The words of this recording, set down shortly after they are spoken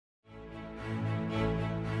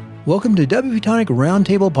Welcome to WP Tonic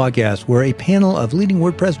Roundtable Podcast, where a panel of leading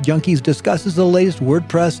WordPress junkies discusses the latest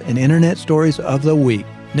WordPress and internet stories of the week.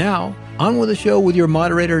 Now, on with the show with your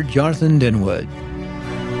moderator, Jonathan Denwood.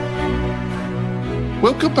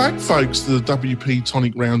 Welcome back, folks, to the WP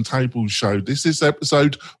Tonic Roundtable show. This is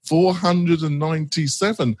episode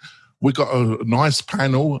 497. We've got a nice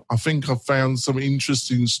panel. I think I've found some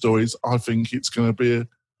interesting stories. I think it's going to be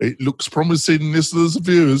it looks promising, listeners and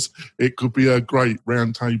viewers. It could be a great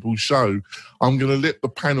roundtable show. I'm going to let the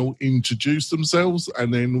panel introduce themselves,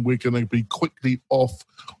 and then we're going to be quickly off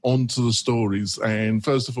onto the stories. And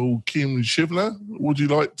first of all, Kim Shivler, would you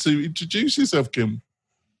like to introduce yourself, Kim?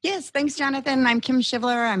 Yes, thanks, Jonathan. I'm Kim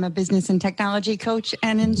Shivler. I'm a business and technology coach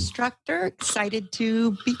and instructor. Excited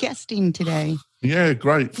to be guesting today. Yeah,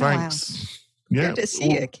 great. Thanks. Wow. Good to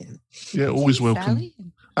see you, Kim. Yeah, always welcome. Sally?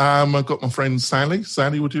 I've got my friend Sally.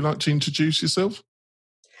 Sally, would you like to introduce yourself?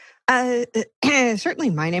 Certainly.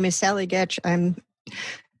 My name is Sally Getch. I'm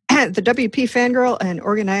the WP fangirl and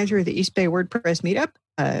organizer of the East Bay WordPress Meetup,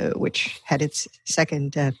 which had its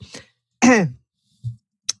second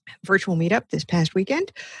virtual meetup this past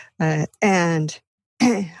weekend. And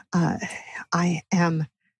I am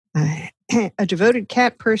a devoted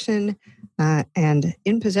cat person and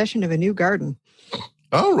in possession of a new garden.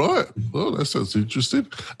 Oh, right. Well, that sounds interesting.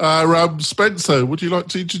 Spencer, would you like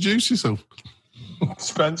to introduce yourself?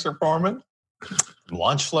 Spencer Foreman,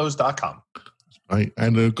 launchflows.com. Right.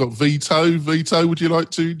 And I've got Vito. Vito, would you like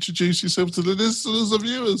to introduce yourself to the listeners and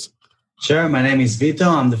viewers? Sure. My name is Vito.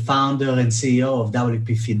 I'm the founder and CEO of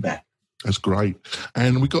WP Feedback. That's great.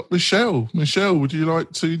 And we got Michelle. Michelle, would you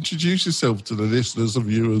like to introduce yourself to the listeners and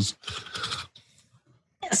viewers?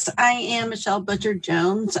 Yes, I am Michelle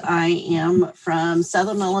Butcher-Jones. I am from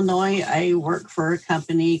Southern Illinois. I work for a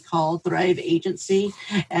company called Thrive Agency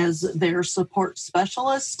as their support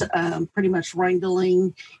specialist, pretty much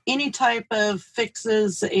wrangling any type of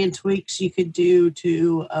fixes and tweaks you could do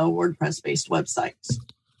to WordPress-based websites.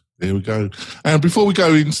 There we go. And before we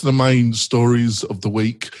go into the main stories of the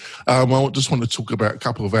week, I just want to talk about a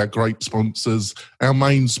couple of our great sponsors. Our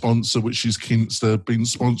main sponsor, which is Kinsta,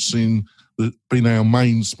 been our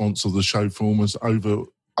main sponsor of the show for almost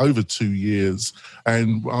over 2 years,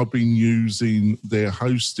 and I've been using their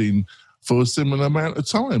hosting for a similar amount of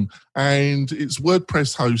time. And it's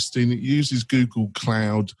WordPress hosting. It uses Google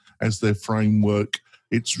Cloud as their framework.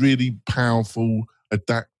 It's really powerful,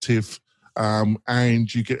 adaptive,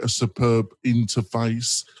 and you get a superb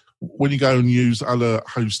interface. When you go and use other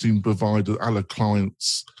hosting providers, other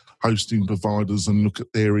clients' hosting providers, and look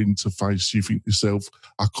at their interface, you think to yourself,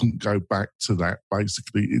 I couldn't go back to that.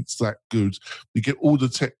 Basically, it's that good. You get all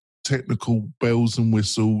the technical bells and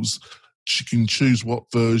whistles. You can choose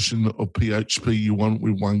what version of PHP you want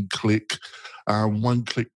with one click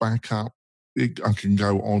backup. I can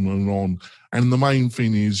go on and on. And the main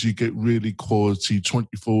thing is you get really quality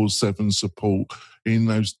 24/7 support in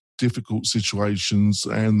those difficult situations,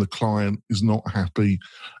 and the client is not happy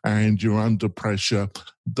and you're under pressure,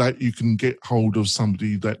 that you can get hold of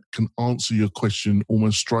somebody that can answer your question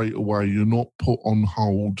almost straight away. You're not put on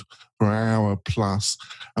hold for an hour plus,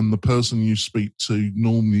 and the person you speak to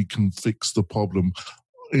normally can fix the problem.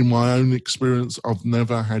 In my own experience, I've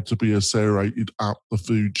never had to be accelerated up the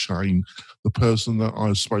food chain. The person that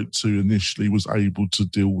I spoke to initially was able to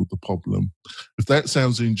deal with the problem. If that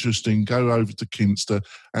sounds interesting, go over to Kinsta,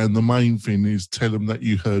 and the main thing is tell them that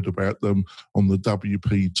you heard about them on the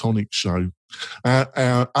WP Tonic show.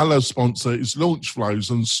 Our other sponsor is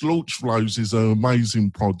Launchflows, and Launchflows is an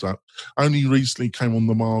amazing product. Only recently came on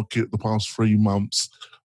the market the past 3 months,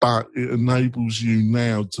 but it enables you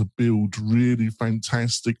now to build really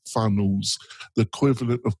fantastic funnels, the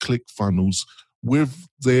equivalent of ClickFunnels, with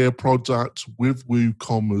their product, with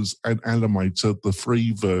WooCommerce and Animator, the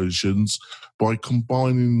free versions. By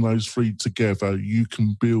combining those three together, you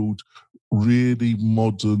can build really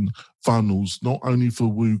modern funnels, not only for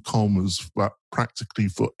WooCommerce, but practically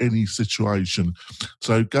for any situation.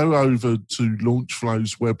 So go over to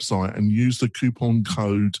Launchflow's website and use the coupon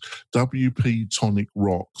code WP Tonic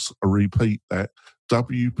Rocks. I repeat that,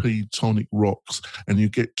 WP Tonic Rocks, and you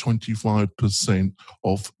get 25%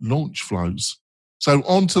 off Launchflows. So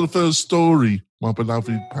on to the first story, my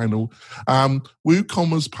beloved panel.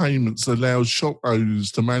 WooCommerce Payments allows shop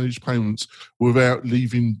owners to manage payments without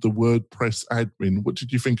leaving the WordPress admin. What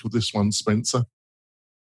did you think of this one, Spencer?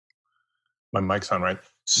 My mic's on, right?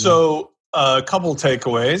 So a couple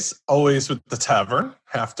takeaways. Always with the tavern,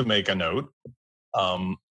 have to make a note.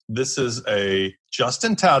 This is a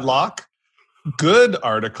Justin Tadlock, good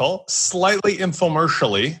article, slightly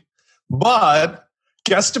infomercially, but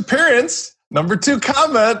guest appearance, number 2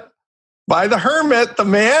 comment, by the hermit, the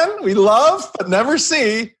man we love but never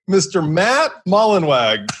see, Mr. Matt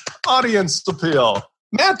Mullenweg. Audience appeal.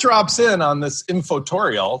 Matt drops in on this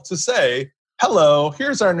infotorial to say, hello,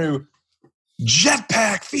 here's our new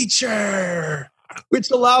Jetpack feature,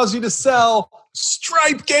 which allows you to sell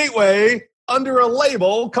Stripe Gateway under a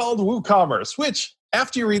label called WooCommerce, which,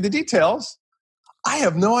 after you read the details, I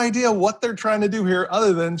have no idea what they're trying to do here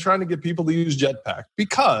other than trying to get people to use Jetpack,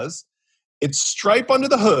 because it's Stripe under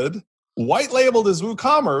the hood, white labeled as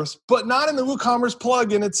WooCommerce, but not in the WooCommerce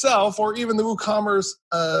plugin itself or even the WooCommerce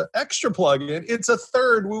extra plugin. It's a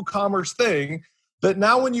third WooCommerce thing that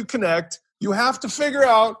now when you connect, you have to figure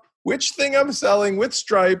out which thing I'm selling with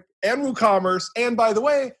Stripe and WooCommerce. And by the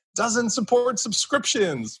way, doesn't support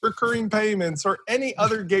subscriptions, recurring payments, or any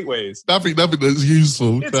other gateways. Nothing that's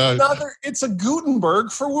useful. It's a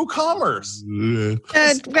Gutenberg for WooCommerce. Yeah.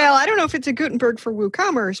 Well, I don't know if it's a Gutenberg for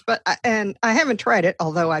WooCommerce, but I haven't tried it,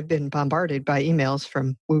 although I've been bombarded by emails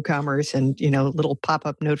from WooCommerce and, little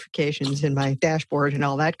pop-up notifications in my dashboard and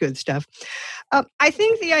all that good stuff. I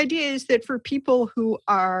think the idea is that for people who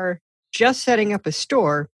are just setting up a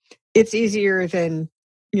store, it's easier than,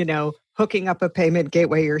 hooking up a payment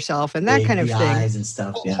gateway yourself and that kind of thing. And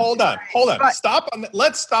stuff, yeah. Hold on. But,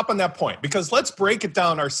 Let's stop on that point, because let's break it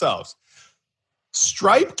down ourselves.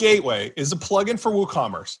 Stripe Gateway is a plugin for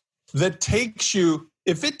WooCommerce that takes you,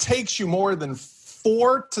 if it takes you more than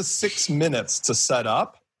 4 to 6 minutes to set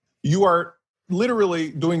up, you are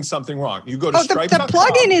literally doing something wrong. You go to Stripe. The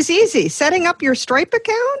plugin is easy. Setting up your Stripe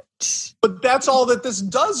account? But that's all that this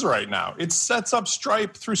does right now. It sets up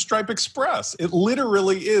Stripe through Stripe Express. It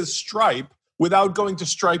literally is Stripe without going to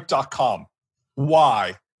stripe.com.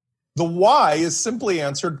 Why? The why is simply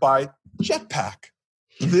answered by Jetpack.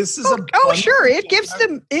 This is sure. It gives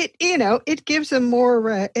them it gives them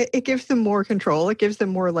more it gives them more control, it gives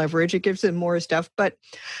them more leverage, it gives them more stuff, but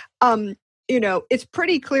it's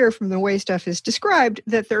pretty clear from the way stuff is described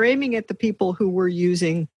that they're aiming at the people who were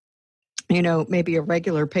using maybe a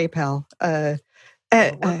regular PayPal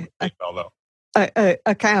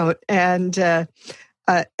account and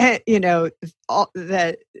all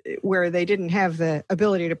that, where they didn't have the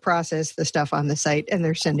ability to process the stuff on the site, and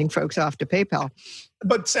they're sending folks off to PayPal.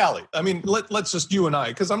 But Sally, I mean, let's just you and I,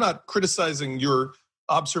 because I'm not criticizing your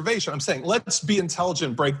observation. I'm saying let's be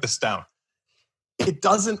intelligent, break this down. It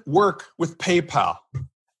doesn't work with PayPal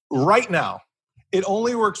right now. It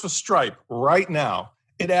only works with Stripe right now.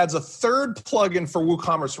 It adds a third plugin for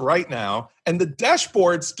WooCommerce right now. And the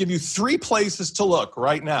dashboards give you 3 places to look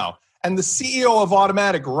right now. And the CEO of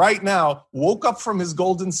Automattic right now woke up from his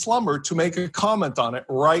golden slumber to make a comment on it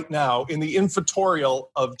right now in the infotorial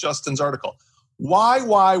of Justin's article. Why?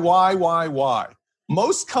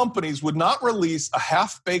 Most companies would not release a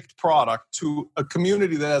half-baked product to a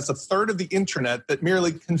community that has a third of the internet that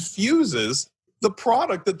merely confuses the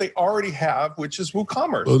product that they already have, which is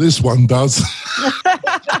WooCommerce. Well, this one does.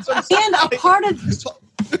 And a part of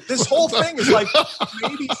this whole thing is like,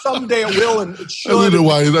 maybe someday it will and it should.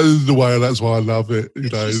 That is the way. That's why I love it.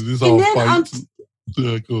 This whole fight.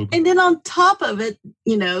 And then on top of it,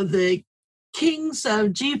 the kings of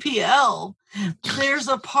GPL, there's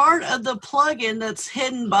a part of the plugin that's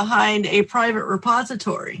hidden behind a private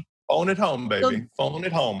repository. Phone at home, baby. Phone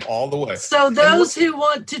at home all the way. So those who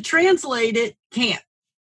want to translate it can't.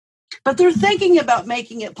 But they're thinking about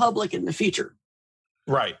making it public in the future.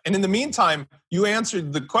 Right. And in the meantime, you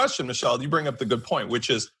answered the question, Michelle. You bring up the good point, which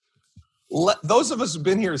is those of us who've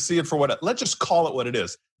been here see it for what let's just call it what it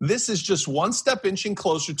is. This is just one step inching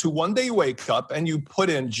closer to one day you wake up and you put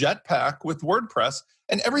in Jetpack with WordPress,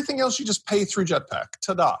 and everything else you just pay through Jetpack.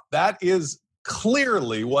 Ta-da. That is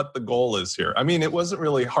clearly what the goal is here. I mean, it wasn't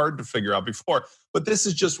really hard to figure out before, but this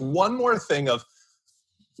is just one more thing of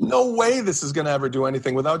no way this is going to ever do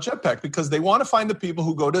anything without Jetpack, because they want to find the people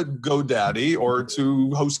who go to GoDaddy or to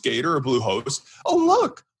HostGator or Bluehost. Oh,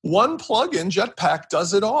 look, one plugin, Jetpack,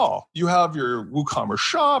 does it all. You have your WooCommerce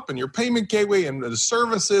shop and your payment gateway and the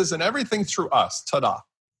services and everything through us. Ta-da.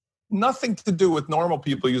 Nothing to do with normal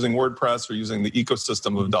people using WordPress or using the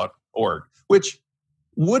ecosystem of .org, which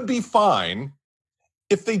would be fine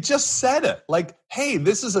if they just said it. Like, hey,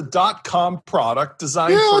 this is a .com product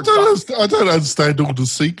designed for... I don't understand all the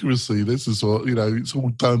secrecy. This is what, it's all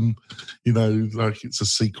done, like it's a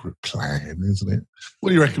secret plan, isn't it? What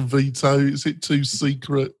do you reckon, Vito? Is it too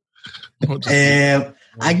secret?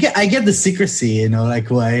 I get the secrecy, like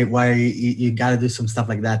why you got to do some stuff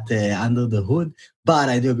like that under the hood. But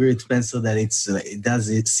I do agree with Spencer that it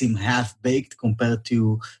does seem half-baked compared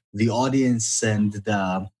to the audience and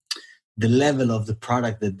the level of the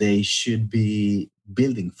product that they should be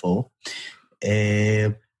building for.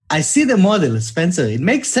 I I see the model, Spencer. It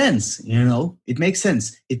makes sense. It makes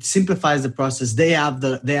sense. It simplifies the process. They have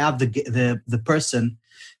the person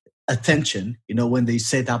attention, when they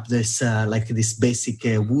set up this this basic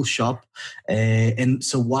Woo shop, and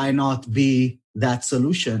so why not be that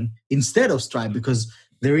solution instead of Stripe? Because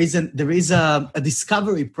there is a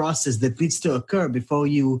discovery process that needs to occur before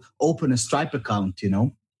you open a Stripe account.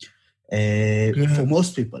 For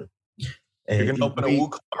most people. You can open a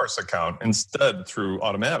WooCommerce account instead through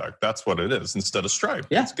Automatic. That's what it is. Instead of Stripe.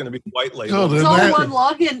 Yeah. It's going to be white label. It's all one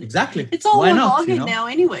login. Exactly. It's all one login now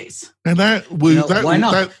anyways. And why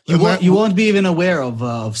not? You won't be even aware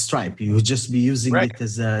of Stripe. You will just be using it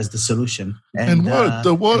as the solution. And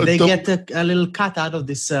they get a little cut out of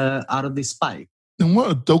this pie. And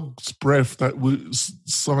what a dog's breath that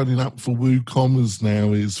signing up for WooCommerce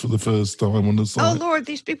now is for the first time on the site. Oh Lord,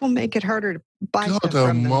 these people make it harder to buy stuff God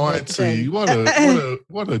from Almighty!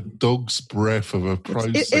 What a dog's breath of a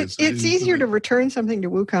process. It's easier to return something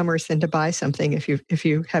to WooCommerce than to buy something if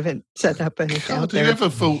you haven't set up an account. Have you ever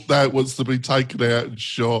thought that wants to be taken out and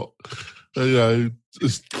shot?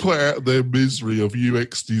 Just put out their misery of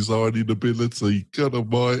UX designing ability. God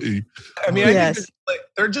Almighty! I mean, I think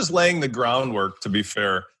they're just laying the groundwork. To be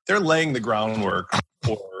fair, they're laying the groundwork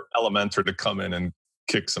for Elementor to come in and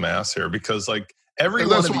kick some ass here because, everyone.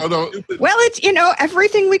 Well, it's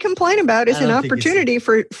everything we complain about is an opportunity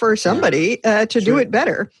for somebody to do it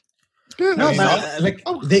better. No, but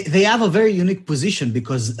they have a very unique position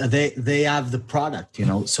because they have the product,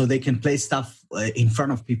 so they can play stuff in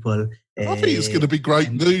front of people. I think it's going to be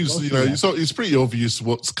great news. It's pretty obvious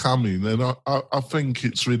what's coming, and I think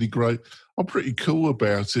it's really great. I'm pretty cool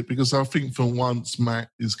about it because I think for once Matt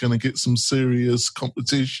is going to get some serious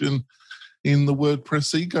competition in the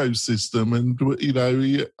WordPress ecosystem, and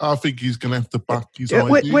I think he's going to have to buck his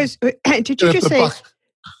ideas. Did you just say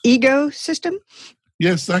ecosystem?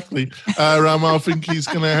 Yes, exactly. I think he's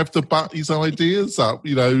going to have to butt his ideas up.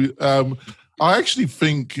 I actually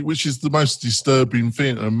think, which is the most disturbing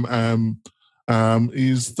thing,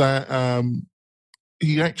 is that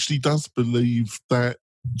he actually does believe that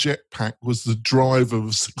Jetpack was the driver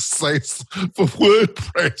of success for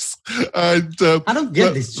WordPress. And I don't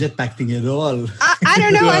get this Jetpack thing at all. I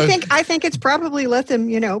don't know. I think it's probably let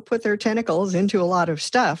them, put their tentacles into a lot of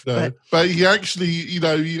stuff. No, but he actually,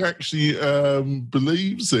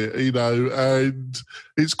 believes it, and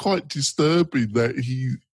it's quite disturbing that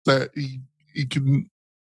he can.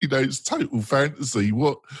 It's total fantasy.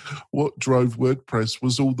 What drove WordPress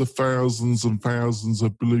was all the thousands and thousands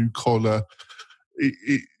of blue collar,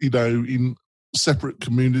 in separate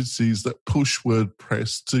communities that push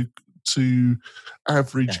WordPress to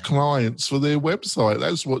average clients for their website.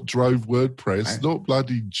 That's what drove WordPress, not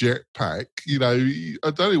bloody Jetpack. I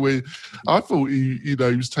don't know where. I thought he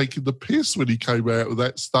was taking the piss when he came out with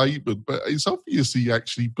that statement, but it's obvious he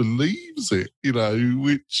actually believes it.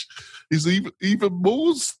 Which is even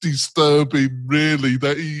more disturbing, really,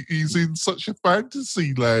 that he's in such a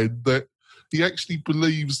fantasy land that he actually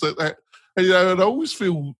believes that. And I always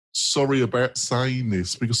feel sorry about saying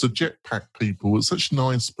this because the Jetpack people are such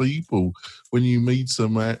nice people when you meet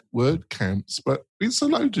them at WordCamps, but it's a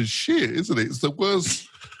load of shit, isn't it? It's the worst.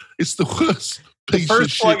 It's the worst piece of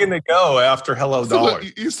shit. First plugin to go after Hello Dollar.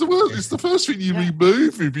 It's the worst. It's the first thing you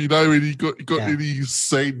remove if and you got any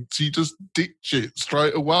sense. You just ditch it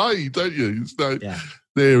straight away, don't you? So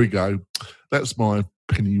there we go. That's my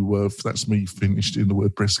pennyworth. That's me finished in the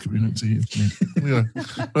WordPress community.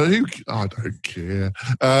 But I don't care.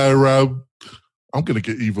 I'm going to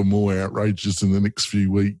get even more outrageous in the next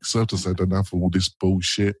few weeks. I've just had enough of all this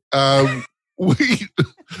bullshit. Right.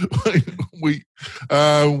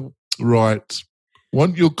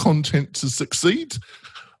 Want your content to succeed?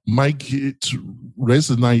 Make it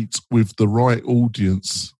resonate with the right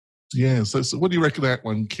audience. Yeah. So what do you reckon of that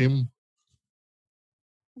one, Kim?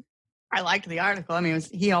 I liked the article. I mean,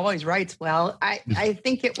 he always writes well. I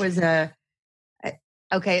think it was it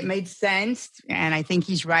made sense. And I think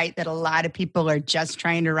he's right that a lot of people are just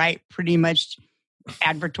trying to write pretty much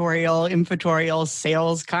advertorial, infotorial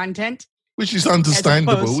sales content. Which is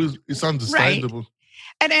understandable. It's understandable.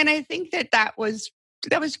 Right. And I think that was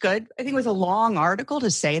good. I think it was a long article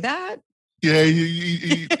to say that. Yeah,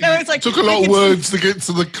 he took a lot of words to get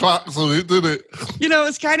to the crux of it, didn't it?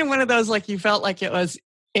 It's kind of one of those, you felt like it was,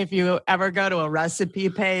 if you ever go to a recipe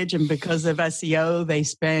page and because of SEO, they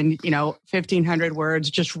spend, 1,500 words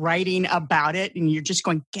just writing about it. And you're just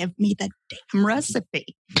going, give me the damn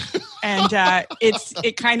recipe. And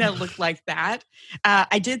it kind of looked like that.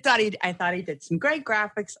 I thought he did some great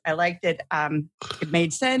graphics. I liked it. It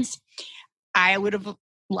made sense. I would have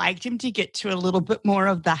liked him to get to a little bit more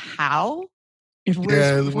of the how.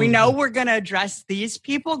 If we know we're going to address these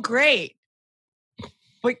people, great.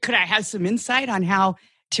 But could I have some insight on how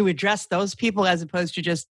to address those people as opposed to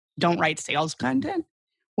just don't write sales content?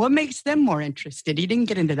 What makes them more interested? He didn't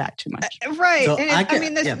get into that too much. Right. So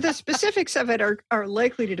and the specifics of it are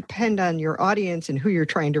likely to depend on your audience and who you're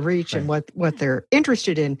trying to reach and what they're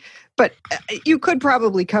interested in. But you could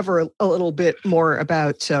probably cover a little bit more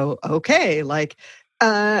about,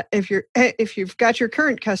 if you've got your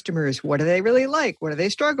current customers, what do they really like? What do they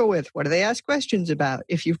struggle with? What do they ask questions about?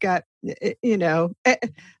 If you've got, et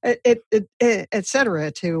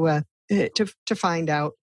cetera, to find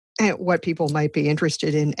out what people might be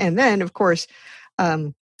interested in. And then, of course,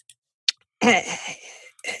 you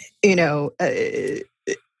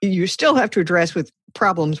still have to address with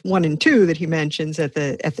problems 1 and 2 that he mentions at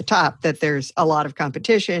the top, that there's a lot of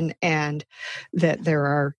competition and that there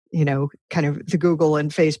are, kind of the Google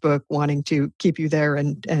and Facebook wanting to keep you there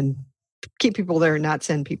and keep people there and not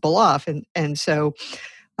send people off. And so,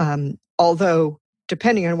 although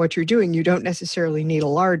depending on what you're doing, you don't necessarily need a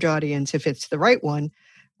large audience if it's the right one.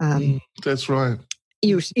 That's right.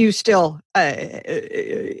 You still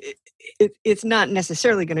it's not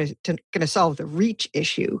necessarily going to solve the reach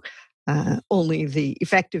issue, only the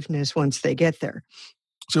effectiveness once they get there.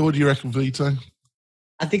 So, what do you reckon, Vito?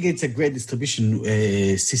 I think it's a great distribution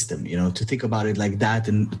system, to think about it like that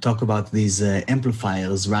and talk about these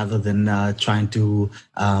amplifiers rather than trying to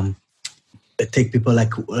take people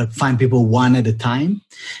find people one at a time.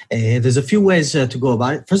 There's a few ways to go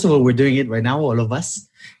about it. First of all, we're doing it right now, all of us.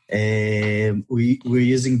 We're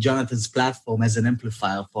using Jonathan's platform as an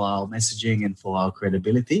amplifier for our messaging and for our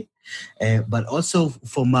credibility. But also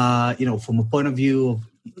from a point of view of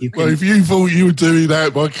if you thought you were doing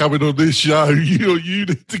that by coming on this show, you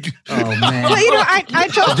need to get... Oh, man. Well, I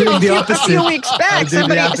told you a few weeks back,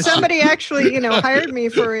 somebody actually, hired me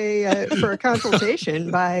for a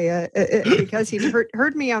consultation because he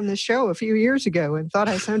heard me on the show a few years ago and thought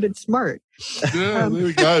I sounded smart. Yeah, there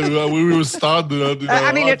we go. We were stunned.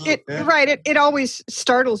 It always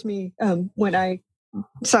startles me when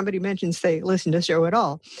somebody mentions they listen to the show at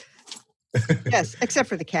all. Yes, except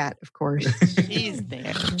for the cat, of course. He's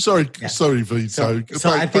there. Sorry, Vito. So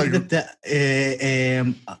I think that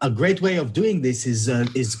a great way of doing this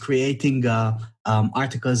is creating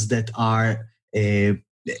articles that are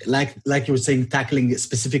like you were saying, tackling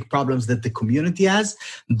specific problems that the community has,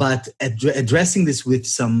 but addressing this with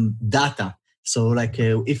some data. So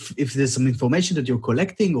if there's some information that you're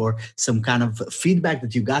collecting or some kind of feedback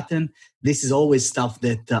that you've gotten, this is always stuff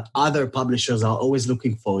that other publishers are always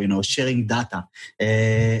looking for, sharing data.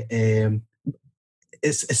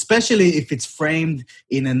 Especially if it's framed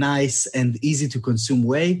in a nice and easy to consume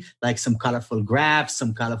way, like some colorful graphs,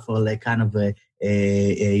 some colorful these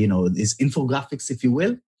infographics, if you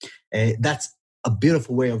will. That's a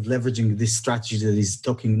beautiful way of leveraging this strategy that he's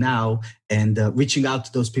talking now and reaching out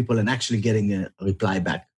to those people and actually getting a reply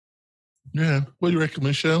back. Yeah. What do you reckon,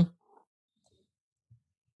 Michelle?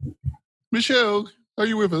 Michelle, are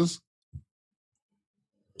you with us?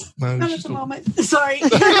 No, not at the moment. Sorry. I'm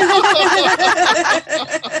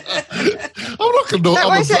not going to...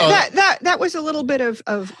 That was a little bit of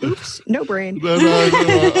oops, no brain.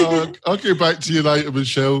 No, I'll get back to you later,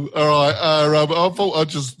 Michelle. All right. I thought I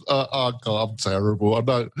just... I'm terrible. I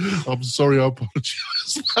know. I'm sorry. I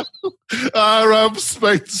apologize.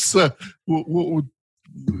 Spencer, what would...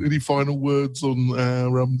 Any final words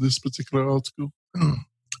on this particular article?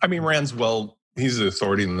 I mean, Rand's he's the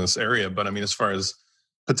authority in this area, but I mean, as far as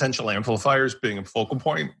potential amplifiers being a focal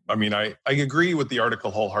point, I mean, I agree with the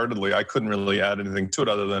article wholeheartedly. I couldn't really add anything to it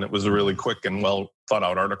other than it was a really quick and well thought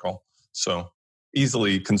out article. So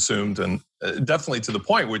easily consumed and definitely to the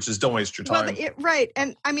point, which is don't waste your time. Well, right.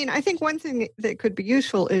 And I mean, I think one thing that could be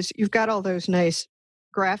useful is you've got all those nice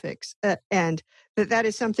graphics and that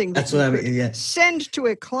is something that send to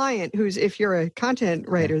a client who's, if you're a content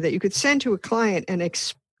writer, that you could send to a client and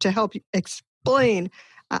to help you explain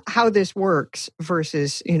how this works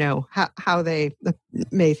versus, how they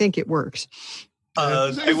may think it works.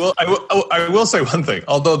 I will say one thing.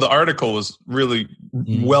 Although the article was really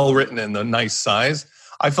well written and a nice size,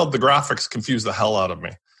 I felt the graphics confused the hell out of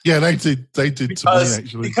me. Yeah, they did to me,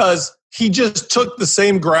 actually. Because he just took the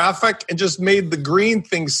same graphic and just made the green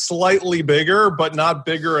thing slightly bigger, but not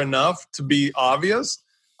bigger enough to be obvious.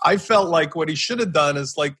 I felt like what he should have done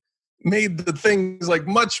is made the things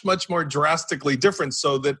much, much more drastically different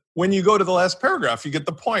so that when you go to the last paragraph, you get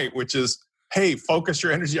the point, which is, hey, focus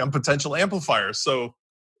your energy on potential amplifiers. So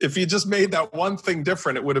if you just made that one thing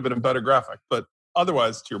different, it would have been a better graphic. But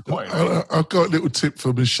otherwise, to your point. Right? I've got a little tip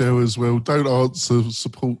for Michelle as well. Don't answer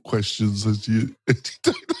support questions as you...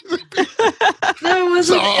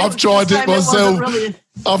 I've tried it myself.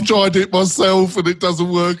 I've tried it myself, and it doesn't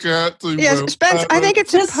work out too well. Spence, I think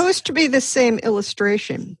it's supposed to be the same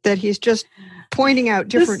illustration, that he's just pointing out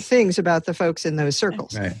different things about the folks in those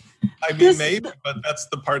circles. Right. I mean, maybe, but that's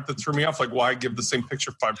the part that threw me off. Like, why give the same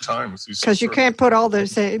picture 5 times? Because you can't put all the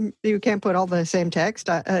same. You can't put all the same text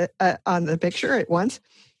on the picture at once.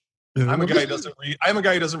 I'm a guy who doesn't read. I'm a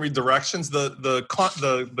guy who doesn't read directions. The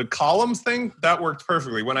columns thing that worked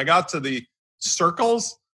perfectly. When I got to the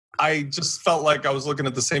circles, I just felt like I was looking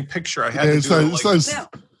at the same picture. I had to do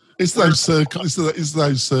It's those circles. It's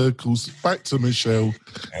those circles. Back to Michelle.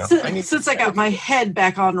 Since I got my head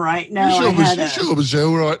back on right now, sure,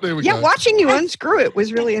 Michelle. Right there we go. Yeah, watching you unscrew it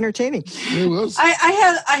was really entertaining. It was.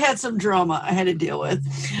 I had some drama I had to deal with.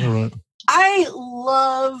 All right. I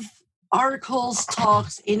love articles,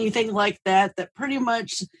 talks, anything like that pretty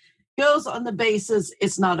much goes on the basis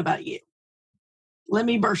it's not about you. Let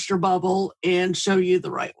me burst your bubble and show you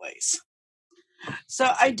the right ways. So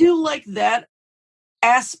I do like that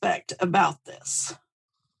aspect about this,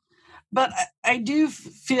 but I do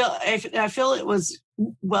feel it was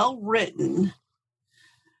well written,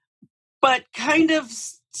 but kind of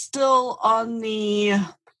still on the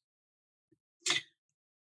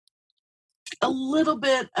a little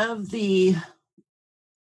bit of the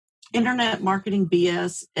internet marketing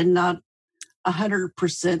BS and not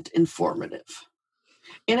 100% informative.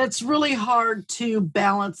 And it's really hard to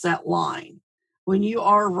balance that line when you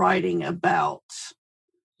are writing about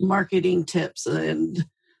marketing tips and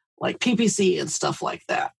like PPC and stuff like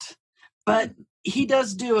that. But he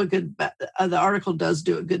does do the article does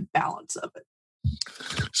do a good balance of it.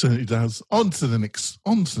 Certainly does. On to the next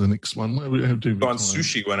one. What do we go on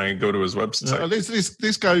sushi when I go to his website.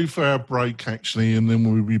 Let's go for our break, actually, and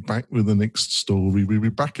then we'll be back with the next story. We'll be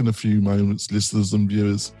back in a few moments, listeners and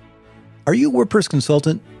viewers. Are you a WordPress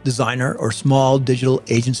consultant, designer, or small digital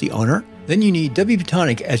agency owner? Then you need WP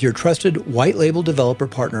Tonic as your trusted white label developer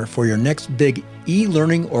partner for your next big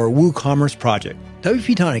e-learning or WooCommerce project.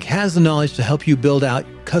 WP Tonic has the knowledge to help you build out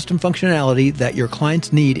custom functionality that your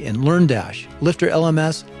clients need in LearnDash, Lifter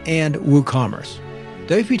LMS, and WooCommerce.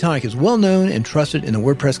 WP Tonic is well known and trusted in the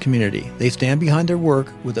WordPress community. They stand behind their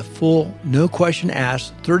work with a full, no question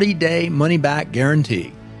asked, 30-day money-back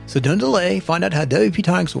guarantee. So don't delay. Find out how WP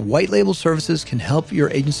Tonic's white label services can help your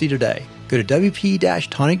agency today. Go to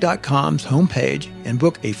WP-Tonic.com's homepage and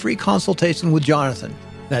book a free consultation with Jonathan.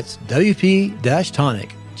 That's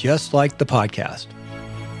WP-Tonic, just like the podcast.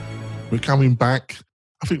 We're coming back.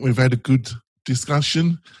 I think we've had a good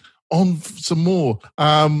discussion on some more.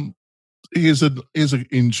 Here's an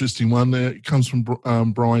interesting one. It comes from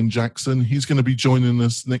Brian Jackson. He's going to be joining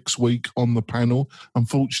us next week on the panel.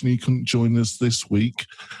 Unfortunately, he couldn't join us this week.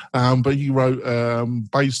 But he wrote,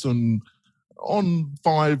 based on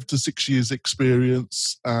 5 to 6 years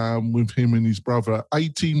experience with him and his brother,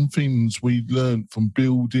 18 things we learned from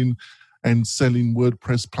building and selling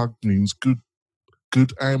WordPress plugins,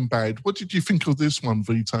 good and bad. What did you think of this one,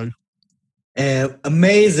 Vito?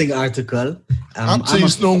 Amazing article. Up to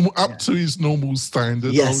his normal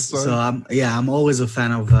standard. Yes, so I'm always a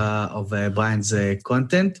fan of Brian's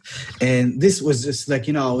content, and this was just like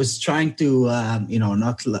I was trying to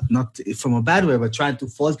not from a bad way, but trying to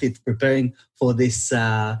fault it preparing for this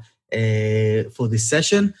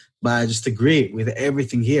session. But I just agree with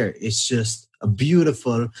everything here. It's just a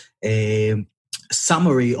beautiful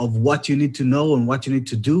summary of what you need to know and what you need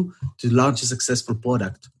to do to launch a successful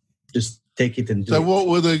product. Just take it and do it. So what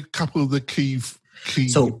were the couple of the key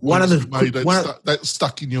so one of the that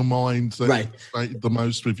stuck in your mind that the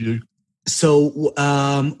most with you? So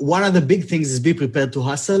one of the big things is be prepared to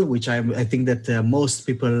hustle, which I think that most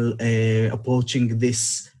people approaching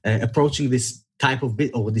this type of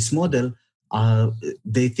bit or this model,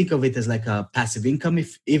 they think of it as like a passive income,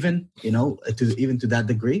 if even to that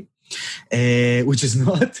degree. Which is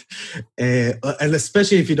not, and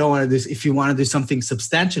especially if you don't want to do, if you want to do something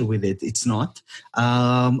substantial with it, it's not.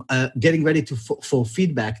 Getting ready for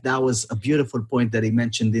feedback. That was a beautiful point that he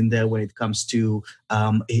mentioned in there when it comes to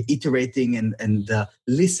iterating and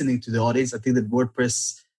listening to the audience. I think that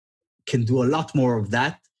WordPress can do a lot more of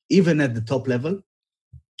that, even at the top level.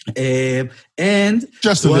 And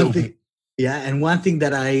just a little bit. Yeah, and one thing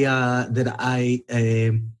that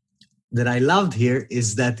I loved here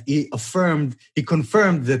is that he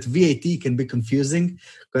confirmed that VAT can be confusing,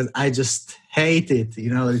 because I just hate it.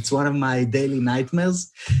 It's one of my daily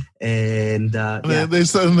nightmares. And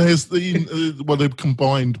there's they've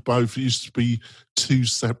combined both. It used to be 2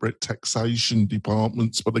 separate taxation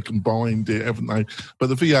departments, but they combined it, haven't they? But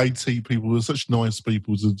the VAT people are such nice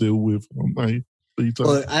people to deal with, aren't they? Peter?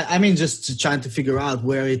 Well, I mean, just trying to figure out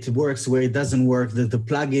where it works, where it doesn't work. The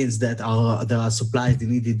plugins that are supplied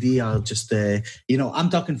in EDD are just, I'm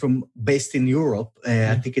talking from based in Europe.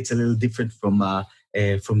 I think it's a little different from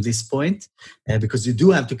this point because you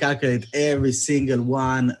do have to calculate every single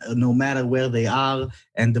one, no matter where they are,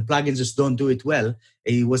 and the plugins just don't do it well.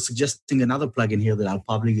 He was suggesting another plugin here that I'll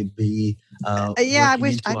probably be. I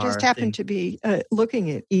just happened to be looking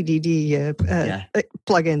at EDD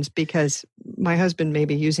plugins because my husband may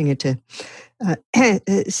be using it to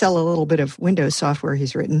sell a little bit of Windows software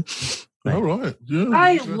he's written. Right. All right. Yeah.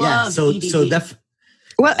 I love EDD.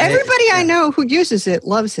 Well, everybody I know who uses it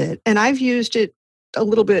loves it, and I've used it a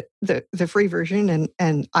little bit, the free version,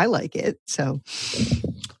 and I like it. So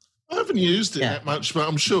I haven't used it that much, but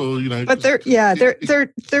I'm sure, But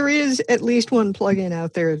there is at least one plugin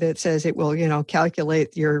out there that says it will,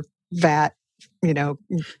 calculate your VAT, so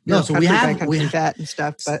we have VAT and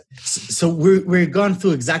stuff. But so we're going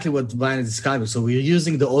through exactly what Brian is describing. So we're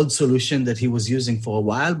using the old solution that he was using for a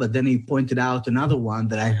while, but then he pointed out another one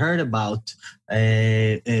that I heard about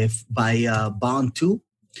by Bound 2.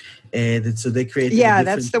 So they created. Yeah,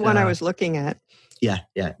 that's the one I was looking at. Yeah.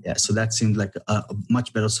 So that seemed like a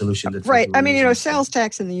much better solution. Right. I mean, sales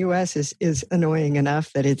tax in the U.S. is annoying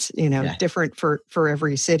enough that it's different for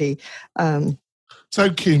every city. So,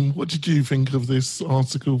 Kim, what did you think of this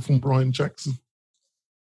article from Brian Jackson?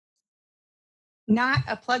 Not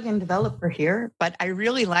a plugin developer here, but I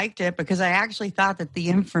really liked it because I actually thought that the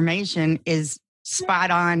information is spot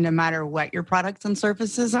on no matter what your products and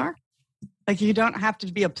services are. Like, you don't have to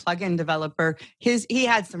be a plugin developer. He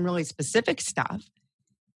had some really specific stuff,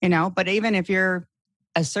 but even if you're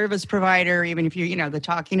a service provider, even if they're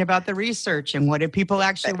talking about the research and what do people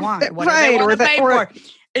actually want, what do they want to pay for?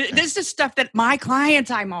 This is stuff that my clients,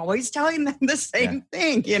 I'm always telling them the same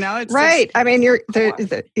thing, It's right. I mean,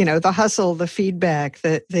 the hustle, the feedback,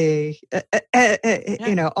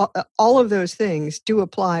 all of those things do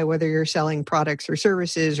apply whether you're selling products or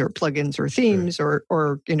services or plugins or themes or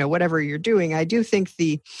whatever you're doing. I do think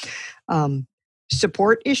the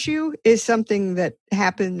support issue is something that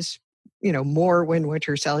happens, more when what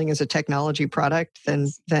you're selling is a technology product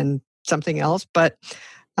than something else, but.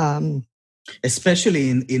 Especially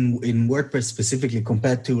in WordPress specifically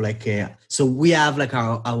compared to so we have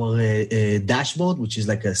our dashboard, which is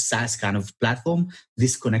like a SaaS kind of platform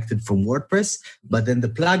disconnected from WordPress, but then the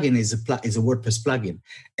plugin is a WordPress plugin,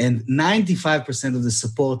 and 95% of the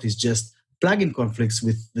support is just plugin conflicts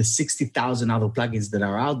with the 60,000 other plugins that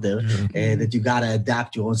are out there that you got to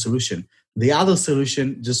adapt your own solution. The other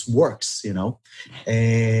solution just works, because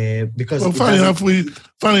funny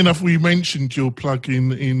enough, we mentioned your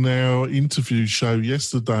plugin in our interview show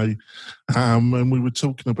yesterday, and we were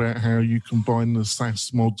talking about how you combine the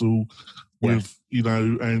SaaS model with,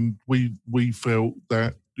 and we felt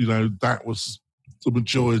that that was the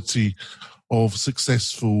majority of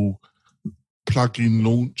successful plugin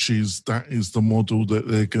launches. That is the model that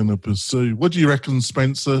they're going to pursue. What do you reckon,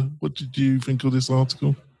 Spencer? What did you think of this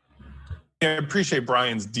article? I appreciate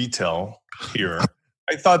Brian's detail here.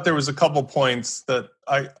 I thought there was a couple points that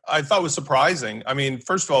I thought was surprising. I mean,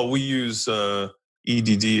 first of all, we use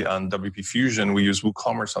EDD on WP Fusion. We use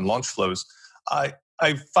WooCommerce on Launchflows. I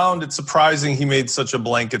found it surprising he made such a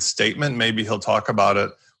blanket statement. Maybe he'll talk about it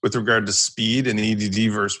with regard to speed and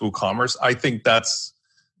EDD versus WooCommerce. I think that's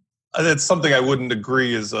something I wouldn't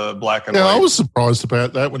agree is black and white. Yeah, I was surprised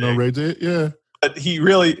about that when I read it, yeah. But he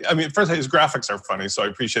really, first his graphics are funny, so I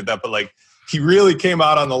appreciate that. But he really came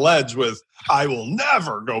out on the ledge with, I will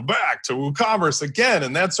never go back to WooCommerce again.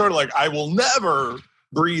 And that's sort of I will never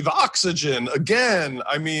breathe oxygen again.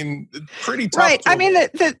 Pretty tough. Right.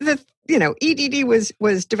 The EDD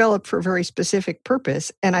was developed for a very specific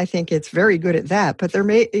purpose, and I think it's very good at that. But there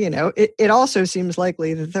may, it also seems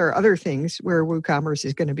likely that there are other things where WooCommerce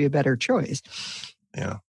is going to be a better choice.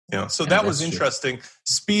 Yeah. So that was interesting.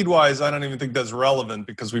 Speed-wise, I don't even think that's relevant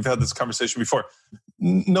because we've had this conversation before.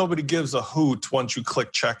 Nobody gives a hoot once you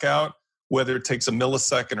click checkout, whether it takes a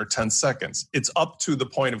millisecond or 10 seconds. It's up to the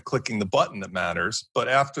point of clicking the button that matters. But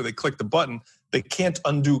after they click the button, they can't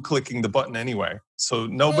undo clicking the button anyway. So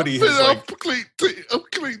nobody has I've clicked it, I'm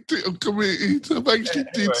committed, I've actually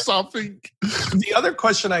did something. The other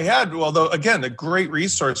question I had, although again, a great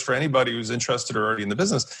resource for anybody who's interested or already in the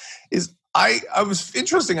business, is I was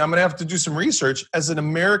interesting. I'm going to have to do some research. As an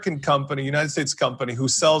American company, United States company who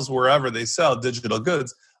sells wherever they sell digital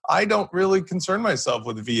goods, I don't really concern myself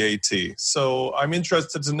with VAT. So I'm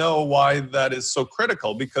interested to know why that is so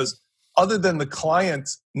critical, because other than the client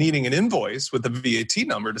needing an invoice with a VAT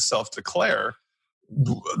number to self-declare,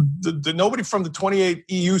 nobody from the 28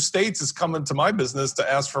 EU states is coming to my business to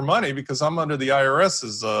ask for money because I'm under the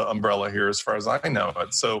IRS's umbrella here, as far as I know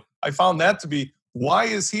it. So I found that to be, why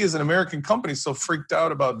is he as an American company so freaked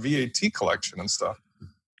out about VAT collection and stuff?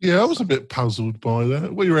 Yeah, I was a bit puzzled by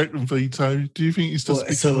that. What do you reckon, Vito? Do you think he's just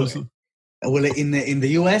Well, in the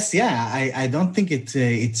US, yeah, I don't think it's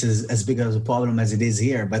as big of a problem as it is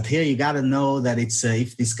here. But here, you got to know that it's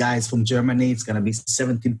if this guy is from Germany, it's going to be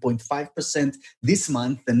 17.5% this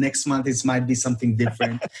month. The next month, it might be something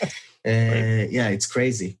different. Yeah, it's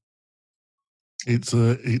crazy. It's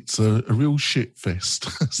a real shit fest,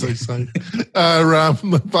 as they say.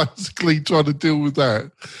 Basically, trying to deal with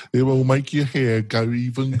that, it will make your hair go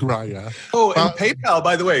even grayer. Oh, and PayPal,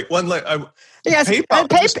 by the way, yes,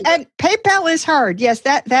 and PayPal is hard. Yes,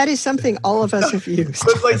 that is something all of us have used.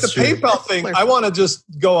 But like That's the true. PayPal thing, I want to just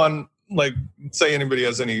go on, like, say anybody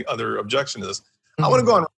has any other objection to this. I want to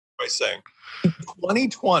go on by saying, in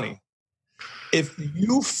 2020, if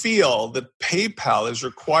you feel that PayPal is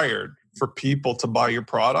required for people to buy your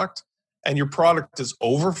product and your product is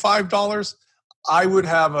over $5, I would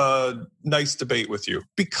have a nice debate with you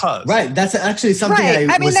because Right, that's actually something Right.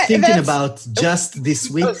 I I mean, was thinking that's- about just this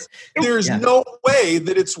week. because there's Yeah. no way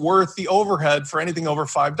that it's worth the overhead for anything over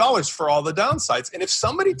 $5 for all the downsides. And if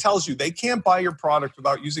somebody tells you they can't buy your product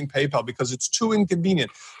without using PayPal because it's too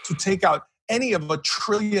inconvenient to take out any of a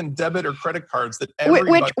trillion debit or credit cards that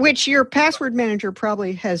everybody, Which your password manager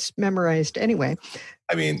probably has memorized anyway,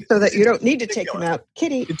 I mean, so that you don't need to it's take them ridiculous. out.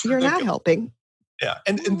 Kitty, It's you're not ridiculous. helping. Yeah,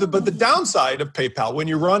 but the downside of PayPal when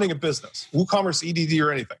you're running a business, WooCommerce, EDD,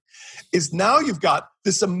 or anything, is now you've got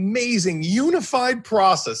this amazing unified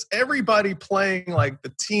process. Everybody playing like the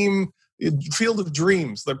team field of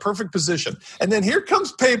dreams, the perfect position, and then here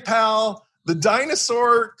comes PayPal, the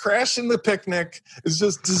dinosaur crashing the picnic. Is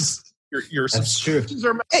just your That's true. subscriptions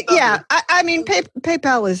are messed up. Yeah, I mean,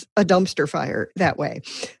 PayPal is a dumpster fire that way,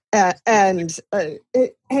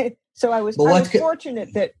 so I was fortunate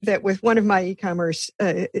that with one of my e-commerce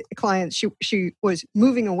clients, she was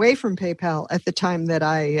moving away from PayPal at the time that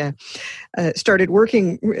I started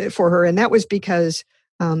working for her, and that was because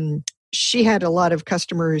she had a lot of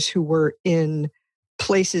customers who were in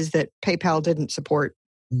places that PayPal didn't support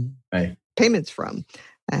Right. payments from.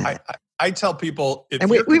 I tell people, if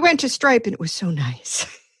And you're- we went to Stripe, and it was so nice.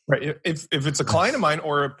 Right. If it's a client of mine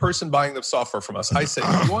or a person buying the software from us, I say,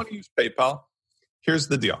 if you want to use PayPal, here's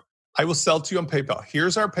the deal. I will sell to you on PayPal.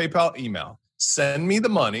 Here's our PayPal email. Send me the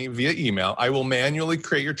money via email. I will manually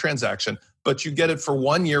create your transaction, but you get it for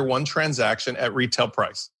 1 year, one transaction at retail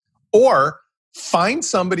price. Or find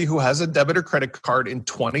somebody who has a debit or credit card in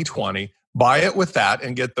 2020, buy it with that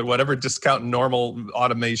and get the whatever discount, normal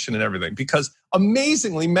automation and everything. Because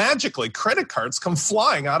amazingly, magically, credit cards come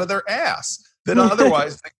flying out of their ass that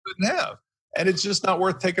otherwise they couldn't have. And it's just not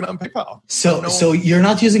worth taking on PayPal. So you're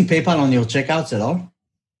not using PayPal on your checkouts at all?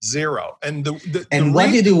 Zero. And the What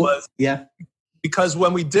do you do? was Yeah. because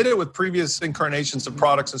when we did it with previous incarnations of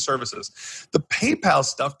products and services, the PayPal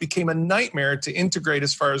stuff became a nightmare to integrate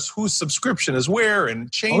as far as whose subscription is where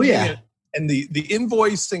and changing it and the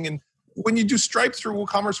invoicing. And when you do Stripe through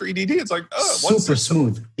WooCommerce or EDD, it's like, super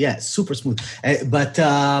smooth. Yeah, super smooth. But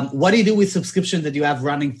what do you do with subscription that you have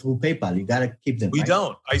running through PayPal? You got to keep them. We right?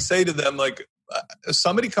 don't. I say to them, like,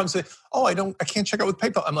 somebody comes and say, I can't check out with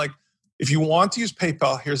PayPal. I'm like, if you want to use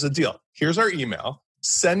PayPal, here's the deal. Here's our email.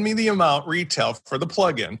 Send me the amount retail for the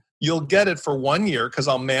plugin. You'll get it for 1 year because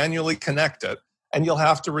I'll manually connect it, and you'll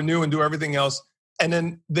have to renew and do everything else. And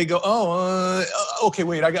then they go, okay,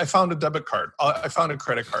 wait, I found a debit card. I found a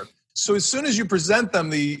credit card. So as soon as you present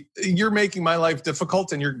them, you're making my life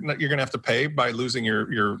difficult, and you're going to have to pay by losing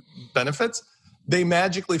your benefits. They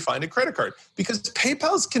magically find a credit card because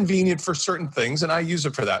PayPal is convenient for certain things, and I use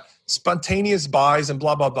it for that. Spontaneous buys and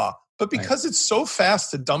blah, blah, blah. But because it's so fast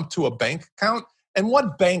to dump to a bank account, and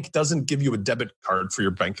what bank doesn't give you a debit card for your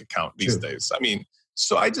bank account these days? I mean,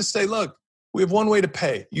 so I just say, look, we have one way to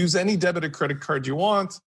pay. Use any debit or credit card you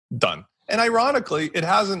want. Done. And ironically, it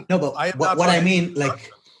hasn't. No, but what I mean,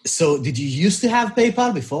 like, so did you used to have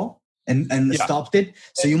PayPal before and stopped it?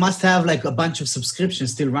 So you must have like a bunch of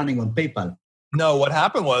subscriptions still running on PayPal. No, what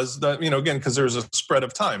happened was that, again, because there's a spread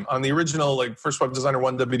of time. On the original, like, First Web Designer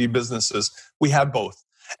 1WD businesses, we had both.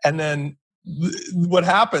 And then what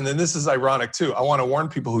happened, and this is ironic too, I want to warn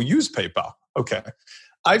people who use PayPal. Okay.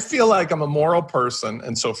 I feel like I'm a moral person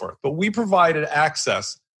and so forth, but we provided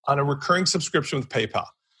access on a recurring subscription with PayPal.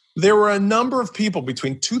 There were a number of people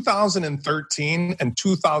between 2013 and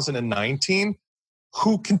 2019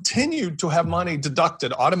 who continued to have money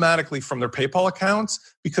deducted automatically from their PayPal accounts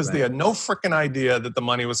because they had no freaking idea that the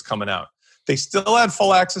money was coming out. They still had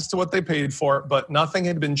full access to what they paid for, but nothing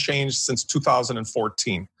had been changed since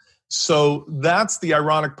 2014. So that's the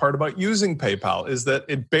ironic part about using PayPal, is that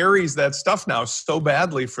it buries that stuff now so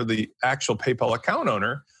badly for the actual PayPal account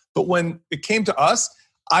owner. But when it came to us,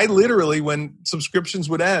 I literally, when subscriptions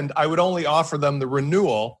would end, I would only offer them the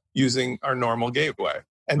renewal using our normal gateway.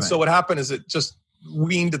 And so what happened is it just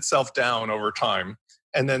weaned itself down over time.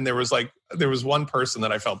 And then there was one person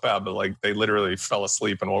that I felt bad, but like they literally fell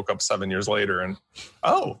asleep and woke up 7 years later and,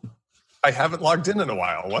 oh, I haven't logged in a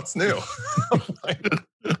while. What's new?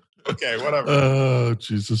 Okay, whatever. Oh,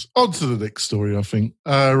 Jesus. On to the next story, I think.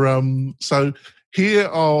 So here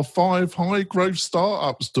are 5 high growth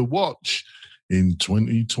startups to watch in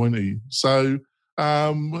 2020. So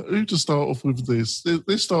who to start off with this?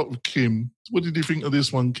 Let's start with Kim. What did you think of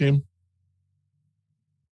this one, Kim?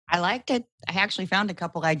 I liked it. I actually found a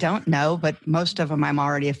couple I don't know, but most of them I'm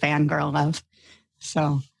already a fangirl of.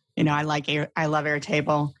 So, I love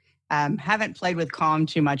Airtable. Haven't played with Calm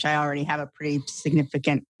too much. I already have a pretty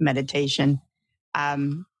significant meditation.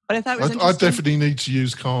 But I thought it was interesting. I definitely need to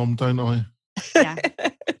use Calm, don't I? Yeah,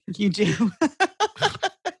 you do.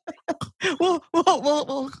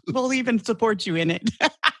 We'll even support you in it.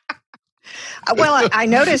 Well, I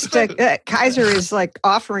noticed Kaiser is like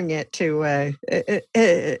offering it to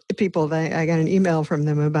people. I got an email from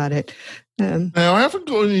them about it. Now, I haven't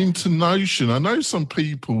gotten into Notion. I know some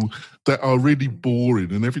people that are really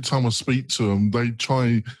boring, and every time I speak to them, they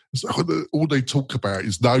try. All they talk about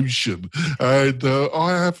is Notion, and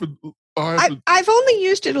I haven't. I've only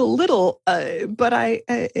used it a little, but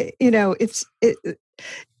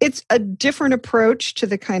it's a different approach to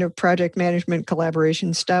the kind of project management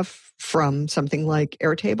collaboration stuff from something like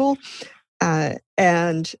Airtable.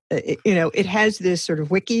 And it has this sort of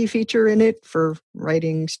wiki feature in it for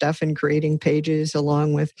writing stuff and creating pages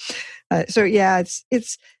along with. It's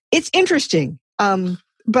interesting.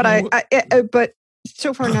 But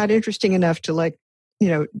so far not interesting enough to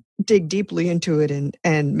dig deeply into it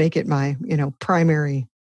and make it my, primary.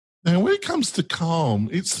 Now, when it comes to Calm,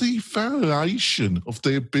 it's the variation of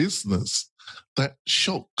their business that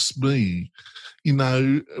shocks me.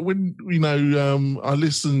 I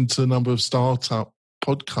listen to a number of startup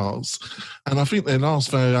podcasts, and I think their last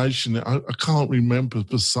variation, I can't remember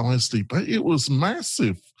precisely, but it was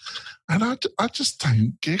massive. And I just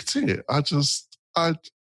don't get it.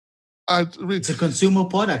 It's a consumer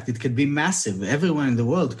product. It could be massive. Everyone in the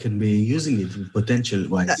world can be using it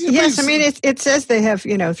potential-wise. Yes, I mean, it says they have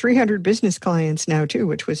 300 business clients now too,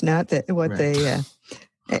 which was not what they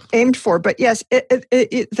aimed for. But yes,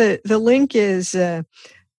 the link is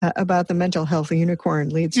about the mental health unicorn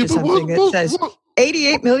leads to something that says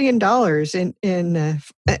 $88 million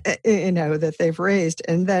that they've raised,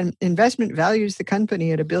 and then investment values the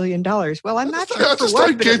company at $1 billion. Well, I'm not sure. I just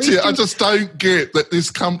don't get it. I just don't get that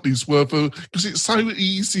this company's worth because it's so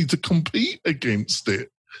easy to compete against it.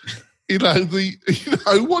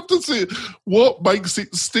 What makes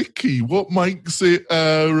it sticky? What makes it,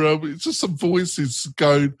 it's just some voices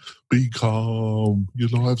going, be calm, your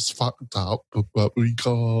life's fucked up, but be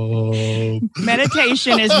calm.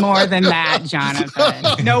 Meditation is more than that,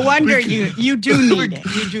 Jonathan. No wonder you do need it.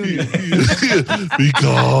 You do need it. Be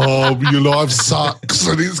calm, your life sucks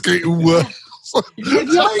and it's getting worse. Yes,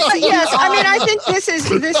 I mean, I think this is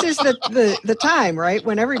the time, right,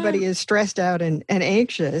 when everybody is stressed out and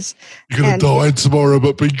anxious. You're going to die tomorrow,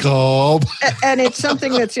 but be calm. And it's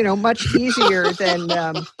something that's much easier than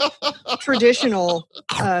traditional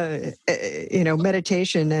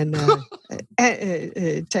meditation and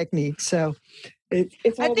techniques. So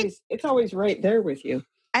it's always right there with you.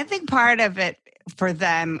 I think part of it for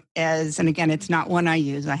them is, and again, it's not one I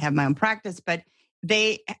use. I have my own practice, but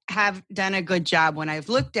they have done a good job when I've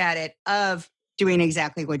looked at it of doing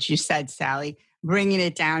exactly what you said, Sally, bringing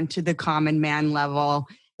it down to the common man level.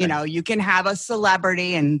 You can have a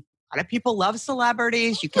celebrity, and a lot of people love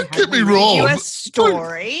celebrities. You can have a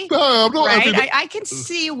story. No, I'm not. Right? I can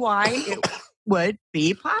see why it would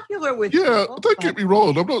be popular with people. Yeah, don't get me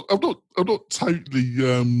wrong. I'm not totally.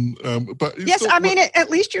 But yes, I mean,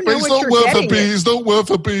 at least you know what you're getting. It's not worth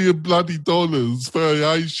 $1 billion bloody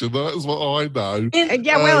variation. That's what I know.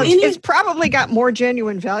 It's probably got more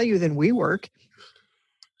genuine value than WeWork.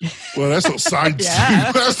 Well, that's not saying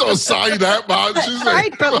that's not saying that much, is it?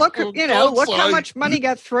 Right, but look how much money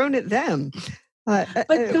got thrown at them. But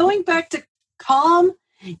going back to Calm,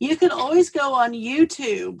 you can always go on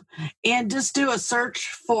YouTube and just do a search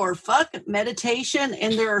for fuck meditation,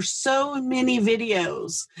 and there are so many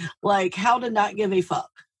videos like how to not give a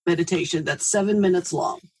fuck meditation that's 7 minutes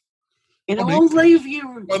long. It I mean, won't leave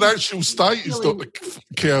you. Financial state is not the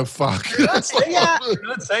care fuck. You're not saying, Yeah. you're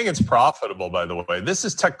not saying it's profitable, by the way. This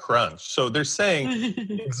is TechCrunch. So they're saying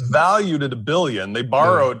it's valued at $1 billion. They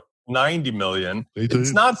borrowed 90 million. They do.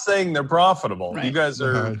 It's not saying they're profitable. Right. You guys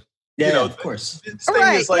are, Yeah, you know, of course. this thing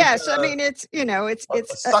Right. is like Yes. I mean, it's a a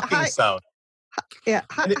sucking high, sound.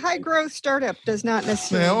 high growth startup does not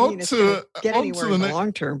necessarily Now, mean it's going to get anywhere in the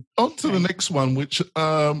long term. On to the next one, which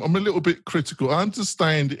I'm a little bit critical. I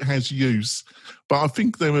understand it has use, but I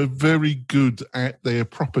think they were very good at their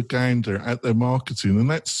propaganda, at their marketing, and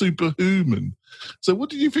that's Superhuman. So what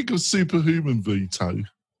do you think of Superhuman, Vito?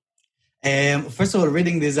 First of all,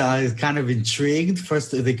 reading this, I was kind of intrigued.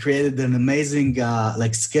 First, they created an amazing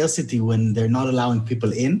like scarcity when they're not allowing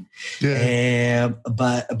people in. Yeah.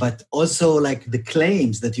 But also like the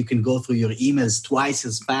claims that you can go through your emails twice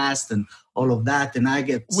as fast and all of that. And I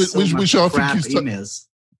get so much which I think crap is emails.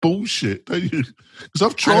 Bullshit, don't you? Because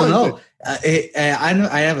I've I tried don't know. it. I know.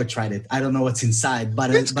 I never tried it. I don't know what's inside, but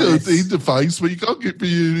It's but good, the interface, but you can't get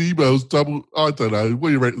your emails double. I don't know. What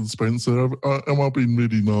do you reckon, Spencer? Am I being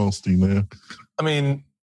really nasty now? I mean,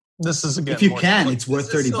 this is again. If you more- can, it's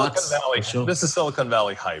worth this is $30 Silicon Valley. for sure. This is Silicon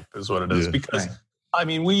Valley hype, is what it is. Yeah. Because Right. I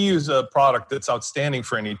mean, we use a product that's outstanding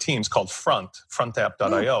for any teams called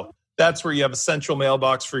frontapp.io. That's where you have a central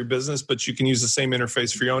mailbox for your business, but you can use the same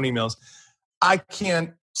interface for your own emails. I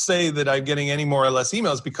can't say that I'm getting any more or less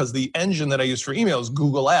emails because the engine that I use for email is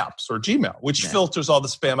Google Apps or Gmail, which filters all the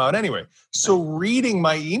spam out anyway. So reading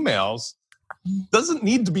my emails doesn't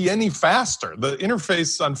need to be any faster. The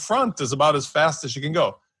interface on front is about as fast as you can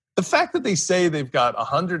go. The fact that they say they've got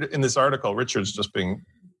 100 in this article, Richard's just being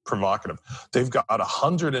provocative. They've got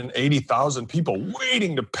 180,000 people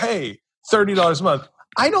waiting to pay $30 a month.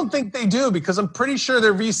 I don't think they do because I'm pretty sure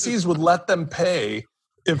their VCs would let them pay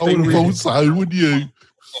if I they would have really. thought so, wouldn't you?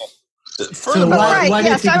 Furthermore, why- Right. do you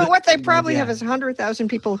Yes. think I mean, that- what they probably yeah. have is 100,000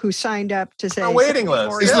 people who signed up to say A waiting list.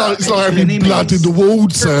 more It's Yeah. like An having email. blood in the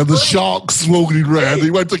water, the sharks rolling around.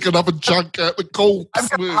 He won't take another chunk out the corpse. I've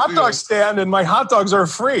got a hot dog stand and my hot dogs are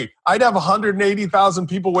free. I'd have 180,000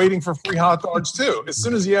 people waiting for free hot dogs too. As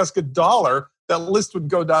soon as you ask $1, that list would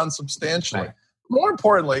go down substantially. Right. More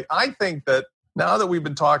importantly, I think that now that we've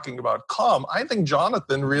been talking about Calm, I think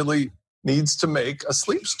Jonathan really needs to make a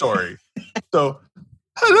sleep story. So,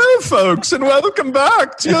 hello, folks, and welcome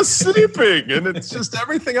back to your sleeping. And it's just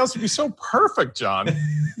everything else would be so perfect, John.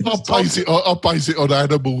 I'll base it on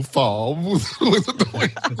Animal Farm.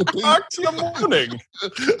 Back to your morning.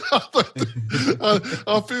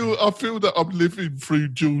 I feel that I'm living through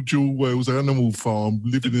George Orwell's Animal Farm,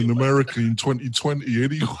 living in America in 2020.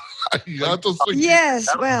 Anyway, I just think Yes.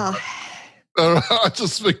 Well, I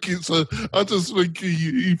just think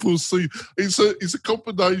he foresee it's a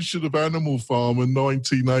combination of Animal Farm and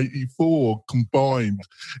 1984 combined.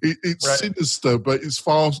 It's Right. sinister, but it's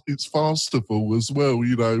fasterful as well.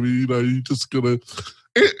 You just gotta.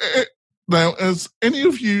 Now, has any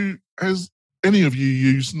of you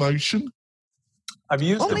used Notion? I've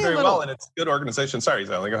used Only it a very little. well, and it's a good organization. Sorry,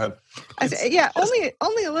 Sally, go ahead.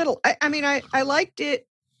 only a little. I mean, I liked it.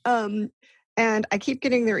 And I keep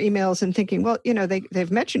getting their emails and thinking, well,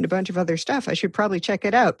 they've mentioned a bunch of other stuff. I should probably check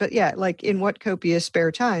it out. But yeah, like in what copious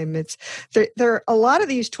spare time? It's there. A lot of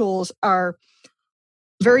these tools are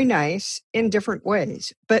very nice in different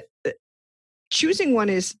ways, but choosing one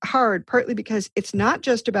is hard. Partly because it's not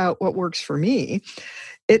just about what works for me.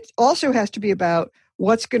 It also has to be about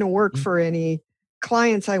what's going to work for any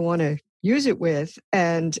clients I want to use it with,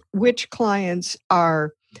 and which clients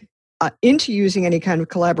are into using any kind of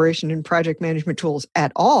collaboration and project management tools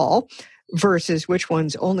at all, versus which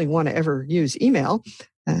ones only want to ever use email.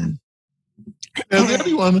 Now, the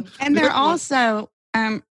only one, And the they're only one- also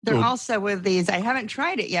they're Good. also with these. I haven't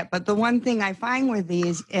tried it yet, but the one thing I find with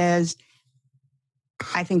these is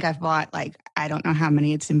I think I've bought like I don't know how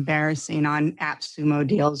many. It's embarrassing on AppSumo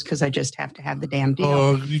deals because I just have to have the damn deal.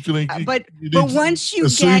 Oh, you're gonna. But you but need once you a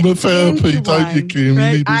get Sumo therapy, into don't you, one, Kim? You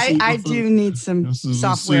right, need a I Sumo do therapy. need some This is a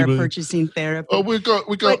software Sumo. purchasing therapy. Oh, we got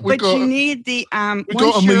but you need the We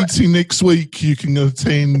got a meeting next week you can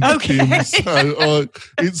attend, Okay. Kim. So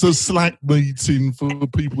it's a Slack meeting for the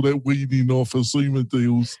people that are weaning off of Sumo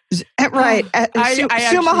deals. Right. I actually need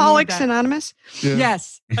Sumaholics that. Anonymous. Yeah.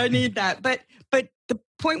 Yes, I need that. But the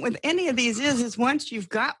point with any of these is once you've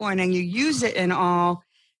got one and you use it and all,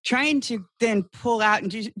 trying to then pull out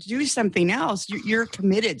and do something else, you're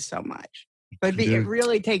committed so much. But Yeah. it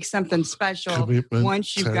really takes something special Commitment,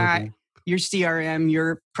 once you've got terrible. your CRM,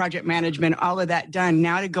 your project management, all of that done.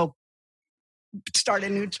 Now to go start a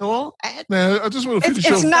new tool. Now, I just want to finish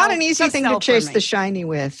It's off. not an easy Just thing to sell for chase me. the shiny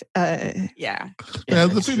with. Yeah. Now,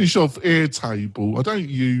 to finish off Airtable, I don't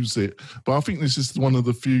use it, but I think this is one of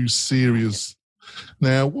the few serious.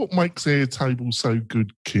 Now, what makes Airtable so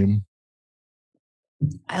good, Kim?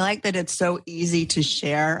 I like that it's so easy to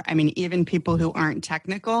share. I mean, even people who aren't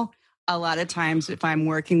technical, a lot of times if I'm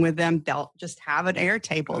working with them, they'll just have an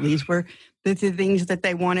Airtable. These were the things that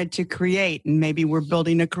they wanted to create. And maybe we're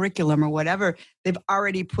building a curriculum or whatever. They've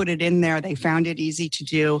already put it in there. They found it easy to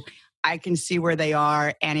do. I can see where they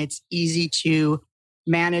are, and it's easy to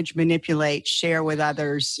manage, manipulate, share with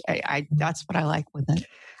others. That's what I like with it.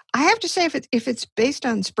 I have to say, if it's based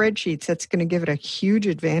on spreadsheets, that's going to give it a huge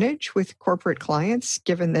advantage with corporate clients,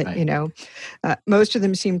 given that, Right. Most of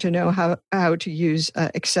them seem to know how to use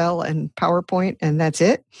Excel and PowerPoint, and that's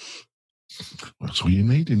it. That's all you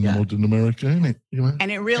need in modern America, isn't it?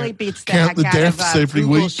 And it really beats the count heck the out deaths of every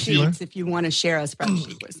Google week, Sheets if you want to share a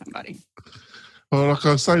spreadsheet with somebody. Well, like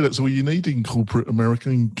I say, that's all you need in corporate America,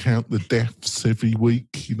 and count the deaths every week,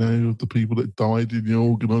 of the people that died in your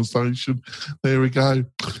organisation. There we go.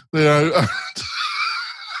 Shit. Right.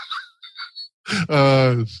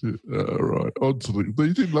 On to the,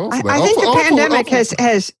 you didn't laugh at that. I think the pandemic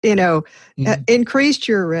has increased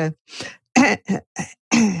your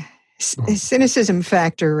cynicism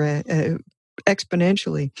factor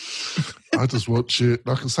exponentially. I just watch it.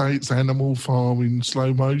 Like I say, it's Animal Farm in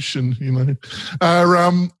slow motion,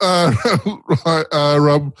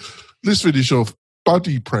 Let's finish off.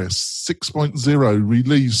 BuddyPress 6.0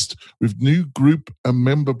 released with new group and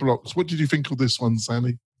member blocks. What did you think of this one,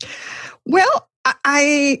 Sally? Well,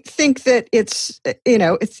 I think that it's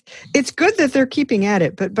good that they're keeping at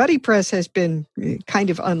it, but BuddyPress has been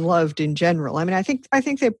kind of unloved in general. I mean, I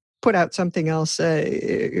think they put out something else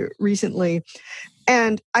recently,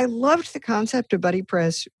 and I loved the concept of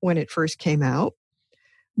BuddyPress when it first came out,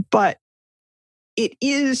 but it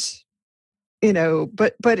is,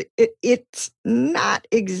 but it's not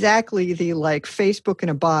exactly the like Facebook in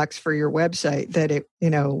a box for your website that it,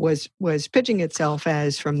 was pitching itself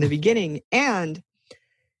as from the beginning. And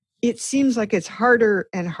it seems like it's harder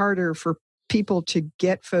and harder for people to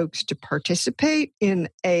get folks to participate in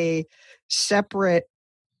a separate,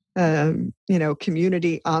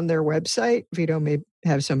 community on their website. Vito may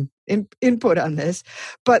have some input on this,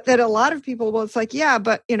 but that a lot of people, well, it's like, yeah,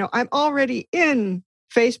 but, I'm already in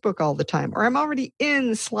Facebook all the time, or I'm already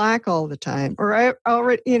in Slack all the time, or I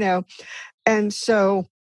already, and so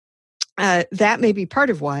that may be part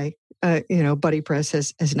of why,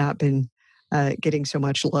 BuddyPress has not been getting so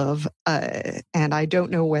much love. And I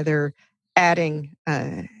don't know whether adding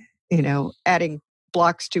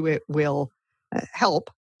blocks to it will help.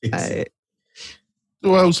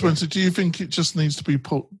 Well, Spencer, do you think it just needs to be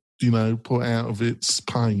put out of its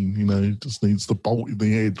pain? Just needs the bolt in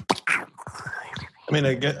the head. I mean,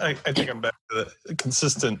 I think I'm back to the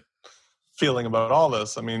consistent feeling about all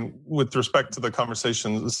this. I mean, with respect to the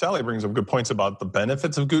conversation, Sally brings up good points about the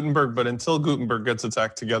benefits of Gutenberg, but until Gutenberg gets its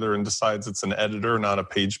act together and decides it's an editor, not a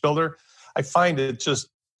page builder, I find it just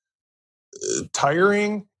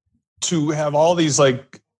tiring to have all these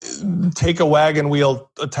take a wagon wheel,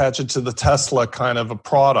 attach it to the Tesla kind of a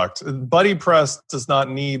product. BuddyPress does not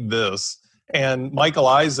need this. And Michael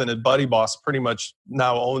Eisen at BuddyBoss pretty much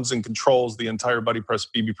now owns and controls the entire BuddyPress,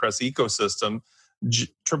 BBPress ecosystem.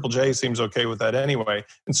 Triple J seems okay with that anyway.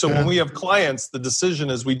 And so when we have clients, the decision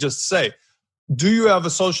is we just say, do you have a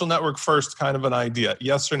social network first kind of an idea?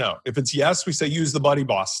 Yes or no? If it's yes, we say use the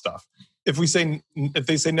BuddyBoss stuff. If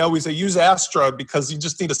they say no, we say use Astra because you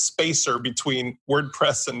just need a spacer between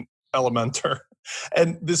WordPress and Elementor.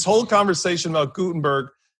 And this whole conversation about Gutenberg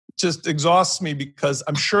just exhausts me because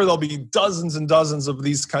I'm sure there'll be dozens and dozens of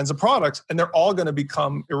these kinds of products, and they're all going to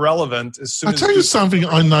become irrelevant as soon as. I'll tell you something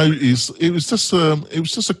I noticed. It was just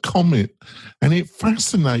a comment, and it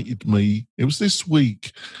fascinated me. It was this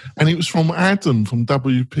week, and it was from Adam from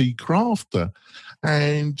WP Crafter,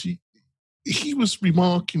 and he was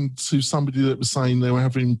remarking to somebody that was saying they were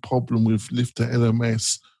having a problem with Lifter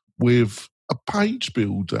LMS with a page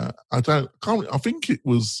builder. I think it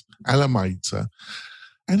was Elementor.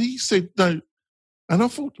 And he said no. And I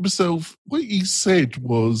thought to myself, what he said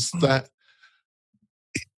was that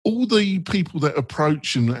all the people that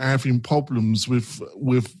approach and are having problems with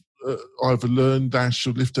either LearnDash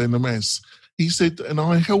or Lift LMS, he said, and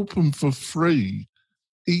I help them for free.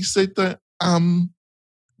 He said that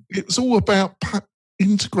it's all about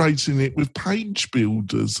integrating it with page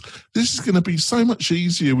builders. This is going to be so much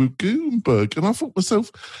easier with Gutenberg. And I thought to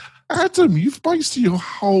myself, Adam, you've based your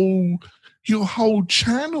whole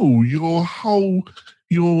channel, your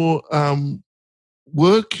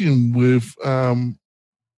working with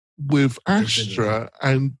Astra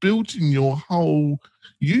and building your whole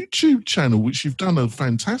YouTube channel, which you've done a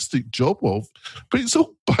fantastic job of, but it's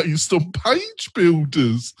all based on page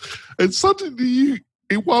builders. And suddenly you,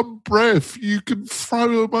 in one breath, you can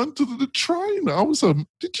throw them under the train.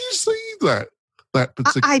 Did you see that? That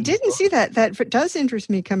particular I didn't see that. That does interest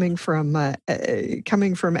me coming from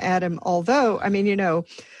Adam. Although, I mean,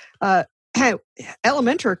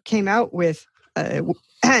 Elementor came out with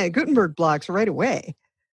Gutenberg blocks right away,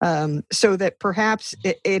 so that perhaps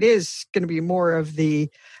it is going to be more of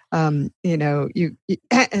the,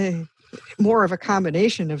 more of a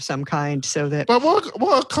combination of some kind. So that. But what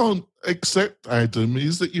I can't accept, Adam,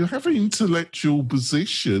 is that you have an intellectual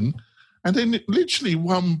position. And then literally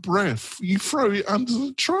one breath, you throw it under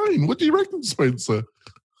the train. What do you reckon, Spencer?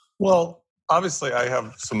 Well, obviously I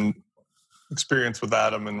have some experience with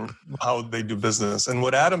Adam and how they do business. And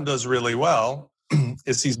what Adam does really well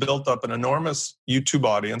is he's built up an enormous YouTube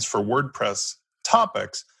audience for WordPress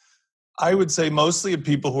topics. I would say mostly of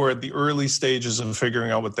people who are at the early stages of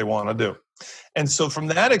figuring out what they want to do. And so from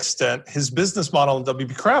that extent, his business model in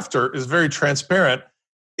WP Crafter is very transparent.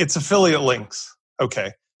 It's affiliate links.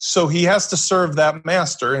 Okay. So he has to serve that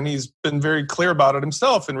master, and he's been very clear about it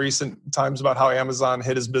himself in recent times about how Amazon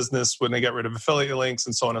hit his business when they got rid of affiliate links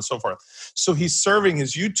and so on and so forth. So he's serving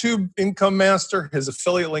his YouTube income master, his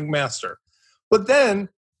affiliate link master. But then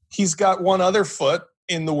he's got one other foot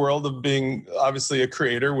in the world of being obviously a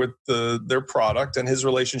creator with their product and his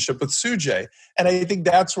relationship with Sujay. And I think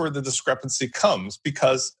that's where the discrepancy comes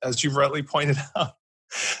because, as you've rightly pointed out,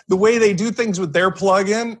 the way they do things with their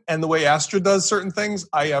plugin and the way Astra does certain things,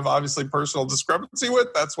 I have obviously personal discrepancy with.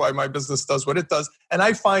 That's why my business does what it does. And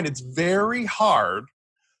I find it's very hard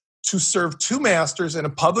to serve two masters in a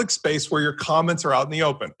public space where your comments are out in the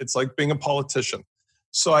open. It's like being a politician.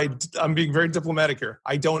 So I'm being very diplomatic here.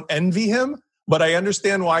 I don't envy him, but I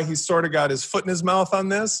understand why he's sort of got his foot in his mouth on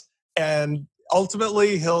this. And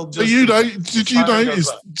ultimately, he'll just. Did you notice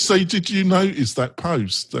that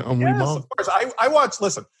post that I'm Yes, of course.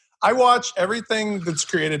 I watch everything that's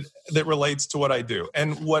created that relates to what I do,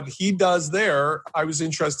 and what he does there, I was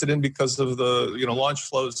interested in because of the launch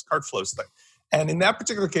flows, cart flows thing. And in that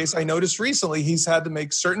particular case, I noticed recently he's had to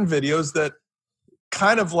make certain videos that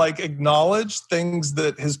kind of like acknowledge things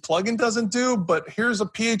that his plugin doesn't do. But here's a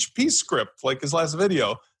PHP script, like his last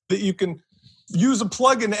video, that you can use a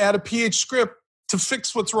plugin to add a PH script to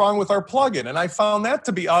fix what's wrong with our plugin. And I found that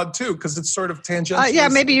to be odd too, because it's sort of tangential.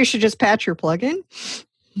 Maybe you should just patch your plugin.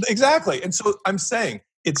 Exactly. And so I'm saying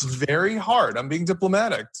it's very hard. I'm being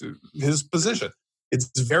diplomatic to his position. It's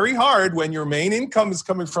very hard when your main income is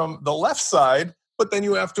coming from the left side, but then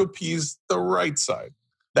you have to appease the right side.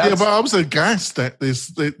 But I was aghast at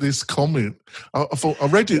this comment. I thought I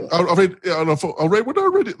read it. I read when I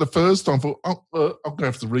read it the first time. I thought I'm going to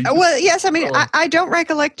have to read it. Well, yes. I mean, I don't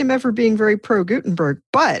recollect him ever being very pro Gutenberg,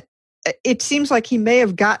 but it seems like he may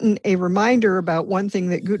have gotten a reminder about one thing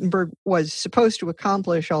that Gutenberg was supposed to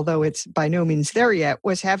accomplish, although it's by no means there yet,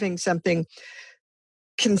 was having something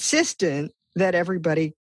consistent that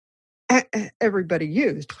everybody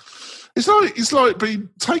used. It's like being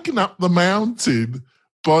taken up the mountain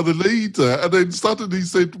by the leader, and then suddenly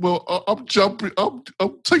said, "Well, I'm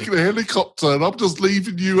taking a helicopter, and I'm just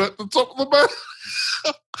leaving you at the top of the mountain."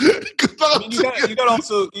 You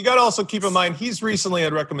got to also keep in mind he's recently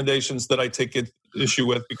had recommendations that I take issue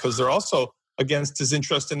with because they're also against his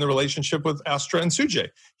interest in the relationship with Astra and Sujay.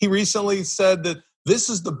 He recently said that this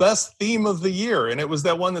is the best theme of the year, and it was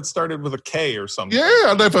that one that started with a K or something. Yeah,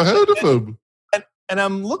 I never heard of him. And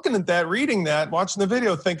I'm looking at that, reading that, watching the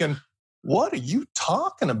video, thinking, what are you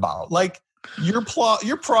talking about? Like your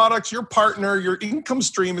products, your partner, your income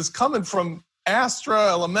stream is coming from Astra,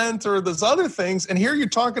 Elementor, those other things. And here you're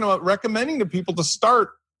talking about recommending to people to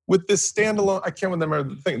start with this standalone, I can't remember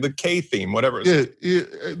the thing, the K theme, whatever. It's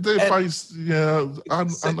the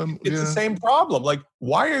same problem. Like,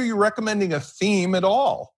 why are you recommending a theme at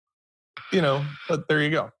all? But there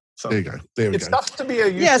you go. So there you go. There we it's go. tough to be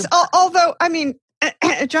a YouTube. Yes, although, I mean,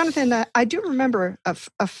 Jonathan, I do remember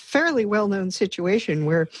a fairly well-known situation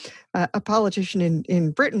where a politician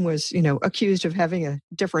in Britain was, accused of having a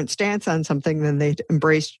different stance on something than they'd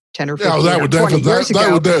embraced 10 or 15 or 20 years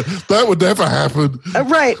ago. That would never happen.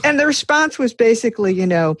 Right. And the response was basically,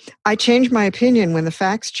 I change my opinion when the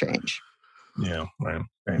facts change. Yeah, right.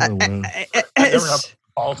 I never have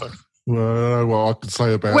politics. Well, I could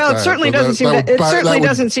say about. Well, that, it certainly doesn't seem. It certainly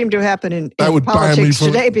doesn't seem to happen in politics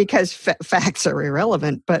today because facts are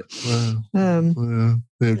irrelevant. But there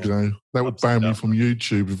you go. That would ban me from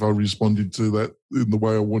YouTube if I responded to in the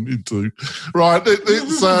way I wanted to. Right,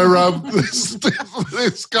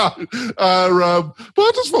 let's go. But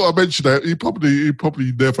I just thought I'd mention that. He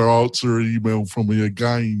probably never answer an email from me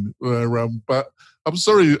again. But I'm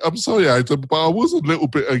sorry, Adam, but I was a little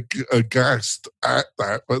bit aghast at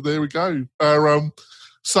that. But there we go.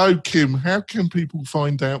 So, Kim, how can people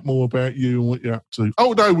find out more about you and what you're up to?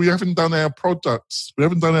 Oh, no, we haven't done our products.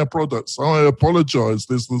 I apologise,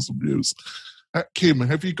 listeners and viewers. Kim,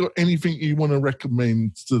 have you got anything you want to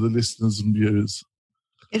recommend to the listeners and viewers?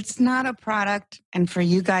 It's not a product, and for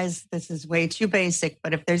you guys, this is way too basic,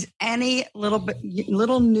 but if there's any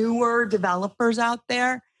little newer developers out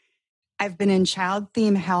there, I've been in child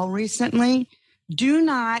theme hell recently. Do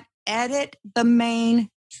not edit the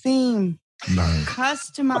main theme. No.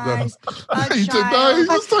 Customize a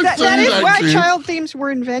That child. is why child themes were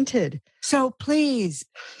invented. So please,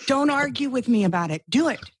 don't argue with me about it. Do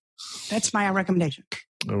it. That's my recommendation.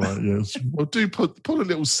 All right, yes. Well, do put a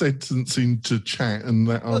little sentence into chat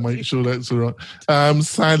and I'll make sure that's all right.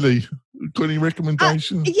 Sally, got any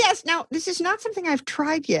recommendations? Yes. Now, this is not something I've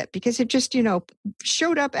tried yet because it just,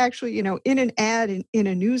 showed up actually, in an ad in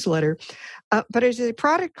a newsletter. But it's a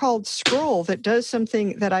product called Scroll that does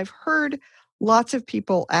something that I've heard lots of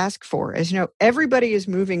people ask for. As you know, everybody is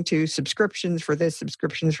moving to subscriptions for this,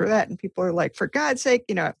 subscriptions for that. And people are like, for God's sake,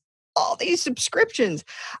 all these subscriptions.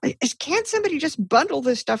 Can't somebody just bundle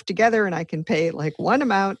this stuff together and I can pay like one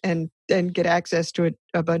amount and get access to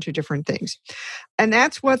a bunch of different things? And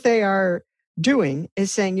that's what they are doing,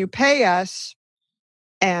 is saying you pay us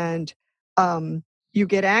and you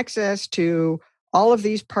get access to all of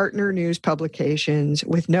these partner news publications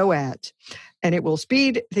with no ads. And it will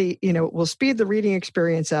speed the reading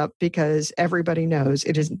experience up because everybody knows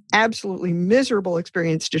it is an absolutely miserable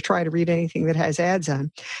experience to try to read anything that has ads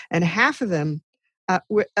on. And half of them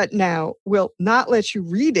now will not let you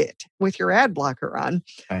read it with your ad blocker on,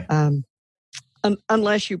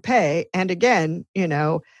 unless you pay. And again,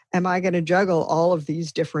 am I going to juggle all of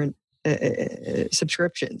these different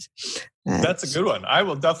subscriptions? That's a good one. I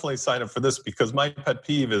will definitely sign up for this because my pet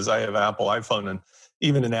peeve is I have Apple iPhone, and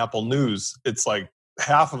even in Apple News, it's like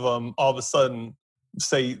half of them all of a sudden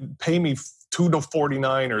say, pay me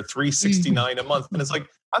 $2.49 or $3.69 a month. And it's like,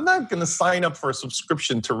 I'm not going to sign up for a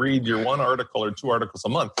subscription to read your one article or two articles a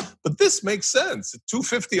month. But this makes sense.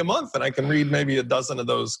 $2.50 a month, and I can read maybe a dozen of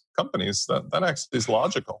those companies. That actually is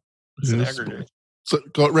logical. It's an aggregation. So,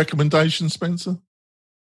 got recommendations, Spencer?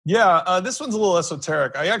 Yeah, this one's a little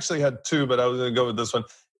esoteric. I actually had two, but I was going to go with this one.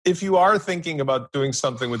 If you are thinking about doing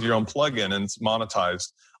something with your own plugin and it's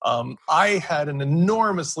monetized, I had an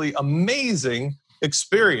enormously amazing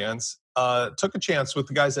experience. Took a chance with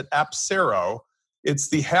the guys at Appsero. It's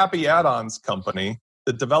the Happy Add-ons company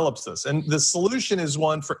that develops this. And the solution is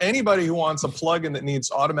one for anybody who wants a plugin that needs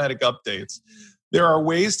automatic updates. There are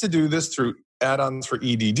ways to do this through add-ons for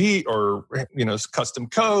EDD or custom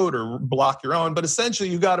code or block your own. But essentially,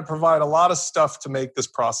 you got to provide a lot of stuff to make this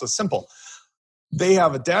process simple. They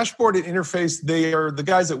have a dashboard and interface. They are the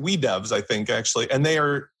guys at WeDevs, I think, actually, and they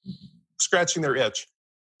are scratching their itch.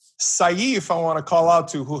 Saif, I want to call out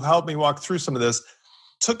to, who helped me walk through some of this,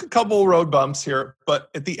 took a couple road bumps here, but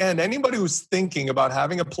at the end, anybody who's thinking about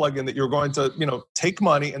having a plugin that you're going to, take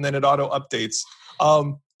money and then it auto updates,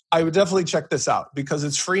 I would definitely check this out because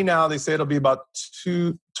it's free now. They say it'll be about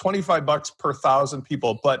 $25 per 1,000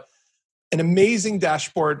 people, but an amazing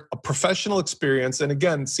dashboard, a professional experience. And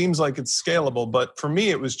again, seems like it's scalable, but for me,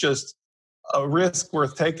 it was just a risk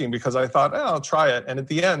worth taking because I thought, I'll try it. And at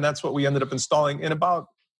the end, that's what we ended up installing in about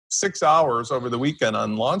 6 hours over the weekend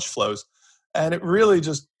on launch flows. And it really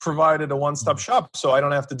just provided a one-stop shop. So I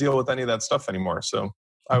don't have to deal with any of that stuff anymore. So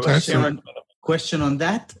I would recommend it. Question on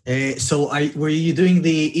that. Were you doing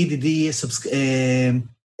the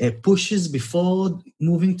EDD pushes before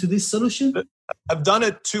moving to this solution? I've done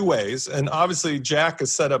it two ways. And obviously Jack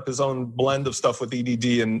has set up his own blend of stuff with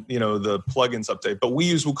EDD and, the plugins update, but we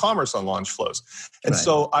use WooCommerce on launch flows. And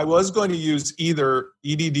so I was going to use either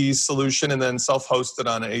EDD's solution and then self-hosted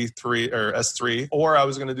on A3 or S3, or I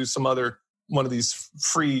was going to do some other one of these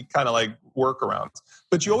free kind of like workarounds.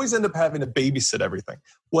 But you always end up having to babysit everything.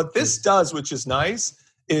 What this does, which is nice,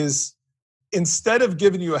 is instead of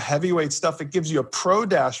giving you a heavyweight stuff, it gives you a pro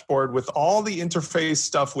dashboard with all the interface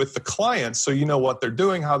stuff with the client. So you know what they're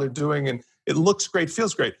doing, how they're doing, and it looks great,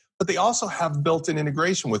 feels great. But they also have built-in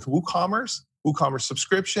integration with WooCommerce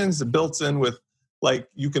subscriptions, the built-in with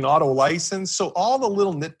you can auto license. So all the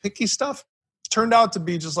little nitpicky stuff turned out to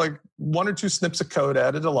be just like one or two snips of code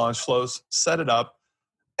added to launch flows, set it up.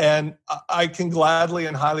 And I can gladly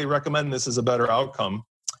and highly recommend this as a better outcome.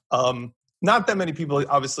 Not that many people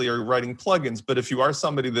obviously are writing plugins, but if you are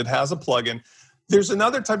somebody that has a plugin, There's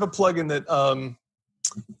another type of plugin that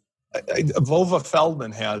Vova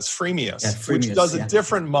Feldman has, Freemius, which does a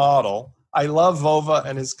different model. I love Vova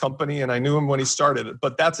and his company, and I knew him when he started it.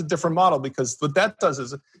 But that's a different model because what that does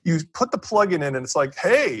is you put the plugin in, and it's like,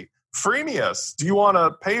 hey, Freemius, do you want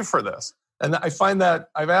to pay for this? And I find that,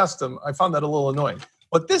 I've asked him, I found that a little annoying.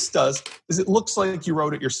 What this does is it looks like you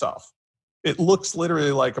wrote it yourself. It looks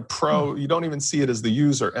literally like a pro. You don't even see it as the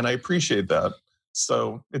user, and I appreciate that.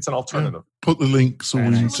 So it's an alternative. Put the links all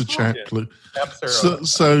into chat, Lou.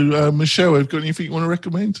 So Michelle, have you got anything you want to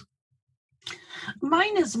recommend?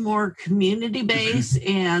 Mine is more community-based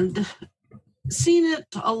and seen it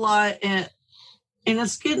a lot, and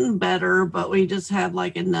it's getting better, but we just had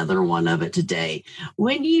like another one of it today.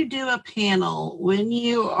 When you do a panel, when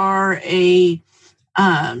you are a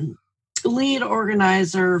lead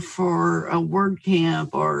organizer for a WordCamp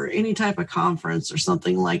or any type of conference or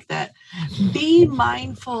something like that, be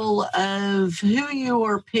mindful of who you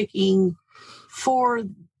are picking for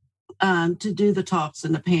to do the talks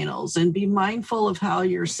and the panels, and be mindful of how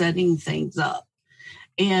you're setting things up,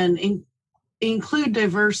 and include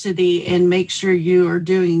diversity and make sure you are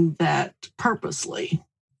doing that purposely.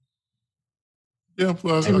 Yeah,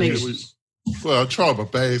 well, I try my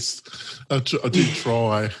best. I do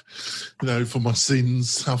try, for my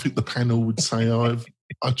sins. I think the panel would say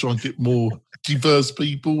I try and get more diverse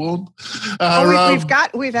people on.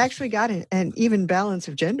 We've actually got an even balance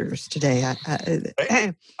of genders today.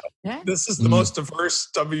 This is the most diverse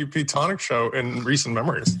WP Tonic show in recent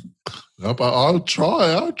memories. No, but I'll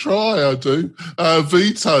try. I do.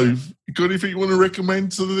 Vito, you got anything you want to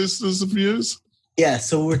recommend to the listeners and viewers? Yeah,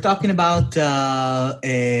 so we're talking about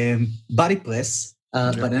BuddyPress,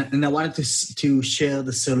 and I wanted to share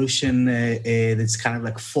the solution that's kind of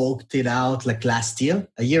like forked it out like a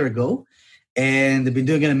year ago, and they've been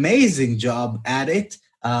doing an amazing job at it,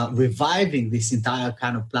 reviving this entire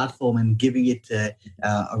kind of platform and giving it a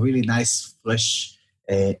really nice, fresh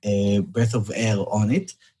breath of air on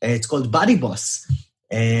it. It's called BuddyBoss,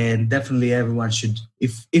 and definitely everyone should,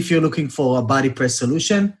 if you're looking for a BuddyPress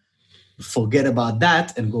solution, forget about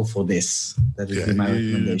that and go for this. That would be my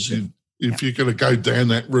recommendation. If you're going to go down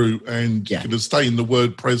that route and you're going to stay in the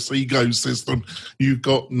WordPress ecosystem, you've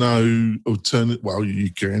got no alternative. Well,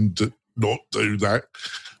 you can not do that,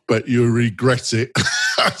 but you'll regret it.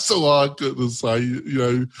 That's all I've got to say.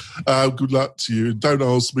 Good luck to you. Don't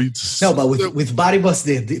ask me to. No, but with BuddyBoss,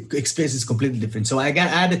 the experience is completely different. So I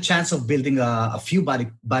had a chance of building a few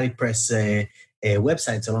BuddyPress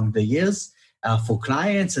websites along the years. For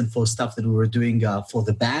clients and for stuff that we were doing for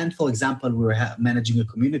the band, for example, we were managing a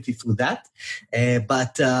community through that.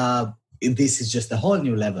 But this is just a whole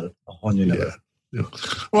new level. Yeah.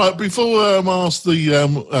 Right, before I ask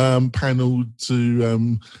the panel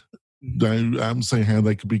to say how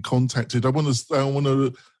they could be contacted, I want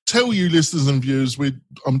to tell you, listeners and viewers,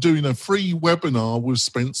 I'm doing a free webinar with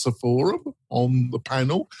Spencer Forum on the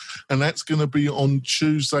panel, and that's going to be on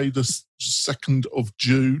Tuesday, the 2nd of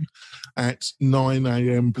June at 9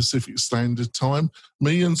 a.m. Pacific Standard Time.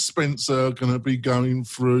 Me and Spencer are going to be going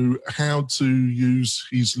through how to use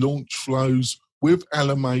his launch flows with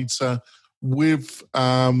Elementor, with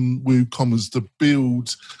WooCommerce to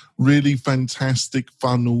build really fantastic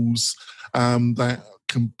funnels that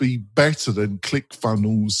can be better than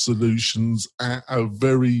ClickFunnels solutions at a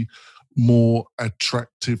very more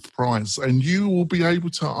attractive price. And you will be able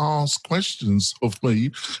to ask questions of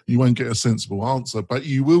me. You won't get a sensible answer, but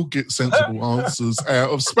you will get sensible answers out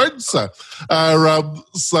of Spencer.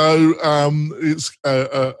 It's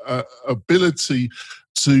ability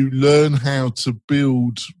to learn how to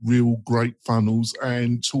build real great funnels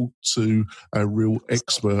and talk to a real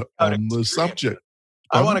expert on the subject.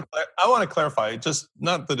 I want to clarify, just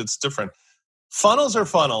not that it's different. Funnels are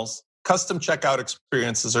funnels. Custom checkout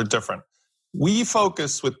experiences are different. We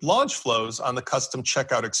focus with launch flows on the custom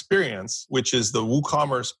checkout experience, which is the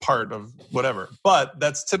WooCommerce part of whatever. But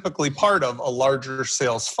that's typically part of a larger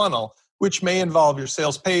sales funnel, which may involve your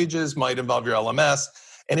sales pages, might involve your LMS.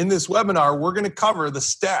 And in this webinar, we're going to cover the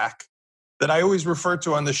stack that I always refer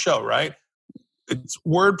to on the show, right? It's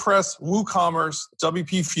WordPress, WooCommerce,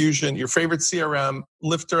 WP Fusion, your favorite CRM,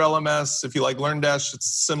 Lifter LMS. If you like LearnDash,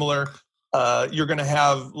 it's similar. You're going to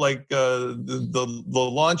have like the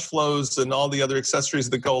launch flows and all the other accessories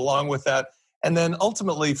that go along with that. And then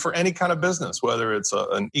ultimately for any kind of business, whether it's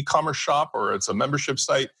an e-commerce shop or it's a membership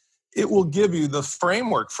site, it will give you the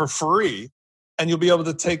framework for free. And you'll be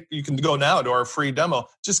able to you can go now to our free demo,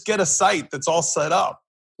 just get a site that's all set up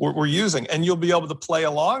we're using, and you'll be able to play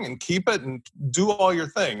along and keep it and do all your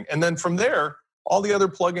thing. And then from there, all the other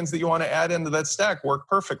plugins that you want to add into that stack work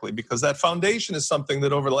perfectly, because that foundation is something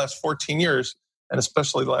that over the last 14 years and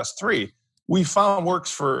especially the last 3, we found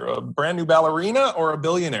works for a brand new ballerina or a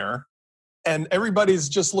billionaire. And everybody's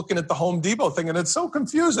just looking at the Home Depot thing, and it's so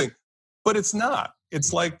confusing. But it's not.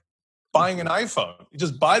 It's like buying an iPhone. You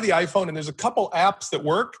just buy the iPhone, and there's a couple apps that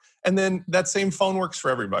work, and then that same phone works for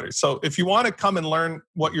everybody. So if you want to come and learn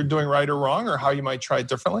what you're doing right or wrong, or how you might try it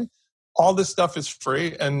differently, all this stuff is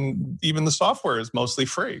free, and even the software is mostly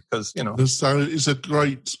free because, So it's a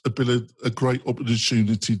great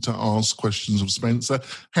opportunity to ask questions of Spencer.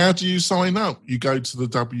 How do you sign up? You go to the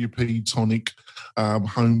WP Tonic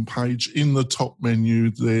homepage. In the top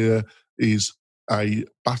menu, there is a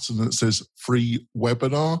button that says free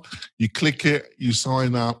webinar. You click it, you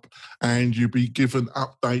sign up, and you'll be given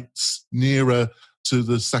updates nearer to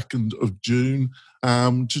the 2nd of June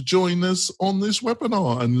to join us on this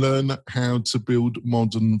webinar and learn how to build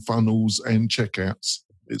modern funnels and checkouts.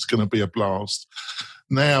 It's going to be a blast.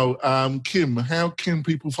 Now, Kim, how can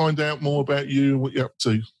people find out more about you and what you're up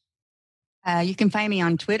to? You can find me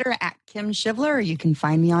on Twitter at Kim Shivler, or you can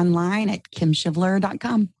find me online at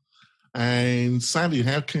kimshivler.com. And Sally,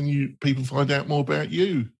 how can people find out more about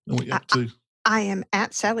you and what you're up to? I am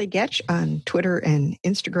at Sally Getch on Twitter and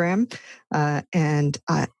Instagram, and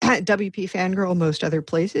at WP Fangirl most other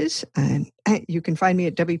places. And you can find me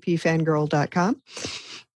at WPFangirl.com.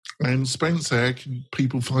 And Spencer, how can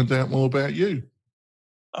people find out more about you?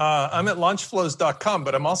 I'm at launchflows.com,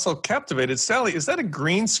 but I'm also captivated. Sally, is that a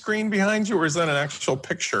green screen behind you, or is that an actual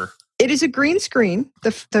picture? It is a green screen.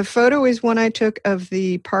 The photo is one I took of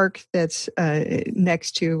the park that's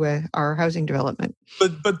next to our housing development.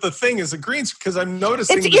 But the thing is a green, because I'm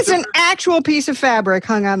noticing it's an actual piece of fabric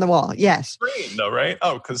hung on the wall. Yes, green though, right?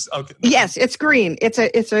 Oh, because okay. Yes, it's green. It's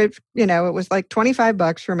a it was like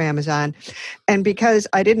 $25 from Amazon, and because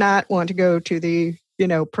I did not want to go to the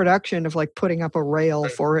production of like putting up a rail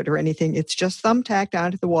for it or anything. It's just thumbtacked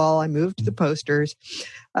onto the wall. I moved the posters,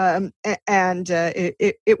 and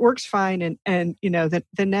it works fine. And the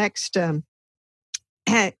next thing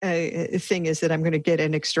is that I'm going to get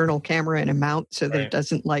an external camera and a mount so that it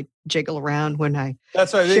doesn't like jiggle around when I.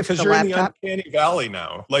 That's what I think, because you're laptop. in the uncanny valley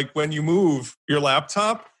now. Like when you move your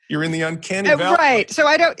laptop, you're in the uncanny valley. Right. So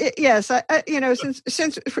I don't. Yes.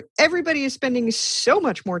 Since everybody is spending so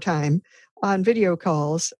much more time on video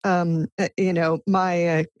calls, my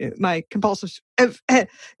compulsive,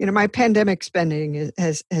 my pandemic spending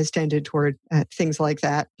has tended toward things like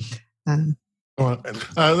that. All right.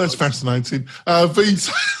 That's fascinating.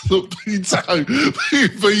 Vito, look, Vito.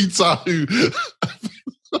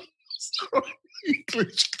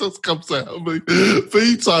 English just comes out of me.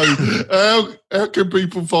 Vito, how can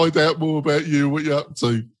people find out more about you, what you're up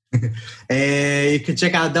to? You can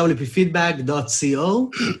check out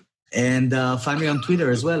wpfeedback.co. And find me on Twitter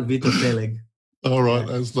as well, Vito Peleg. All right,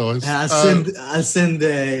 that's nice. I'll send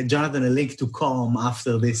Jonathan a link to Calm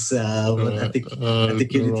after this. I think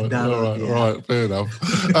you need to download. Right, fair enough.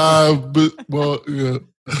 Don't do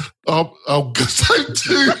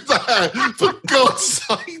that. For God's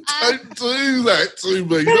sake, don't do that to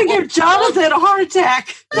me. You're going to give Jonathan a heart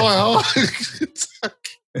attack. My heart attack.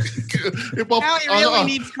 Now he really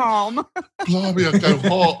needs Calm. Blimey, I go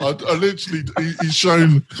hot. I literally, he's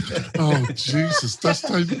shown. Oh, Jesus, just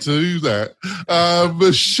don't do that.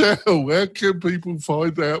 Michelle, how can people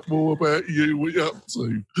find out more about you? What you're up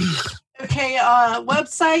to? Okay,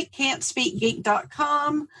 website,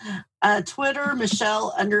 can'tspeakgeek.com. Twitter,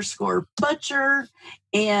 Michelle_Butcher.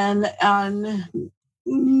 And on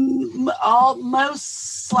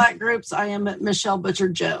most Slack groups, I am at Michelle Butcher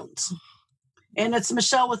Jones. And it's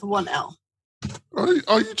Michelle with 1 L.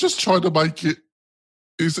 Are you just trying to make it?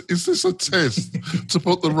 Is this a test to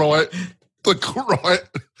put the right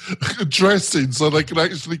address in so they can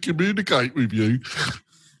actually communicate with you?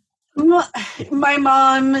 My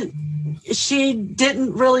mom, she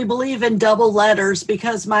didn't really believe in double letters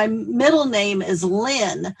because my middle name is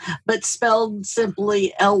Lynn, but spelled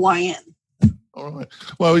simply Lyn. All right.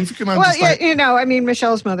 Well, if you can understand. Well, yeah,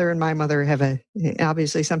 Michelle's mother and my mother have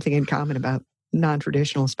obviously something in common about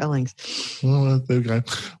non-traditional spellings. Oh, there we go.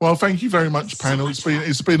 Well, thank you very much, panel.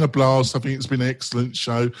 It's been a blast. I think it's been an excellent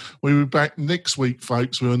show. We'll be back next week,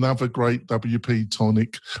 folks, with another great WP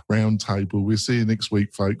Tonic roundtable. We'll see you next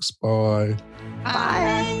week, folks. Bye.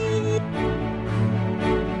 Bye.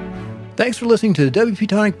 Thanks for listening to the WP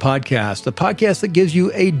Tonic Podcast, the podcast that gives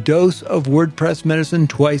you a dose of WordPress medicine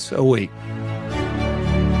twice a week.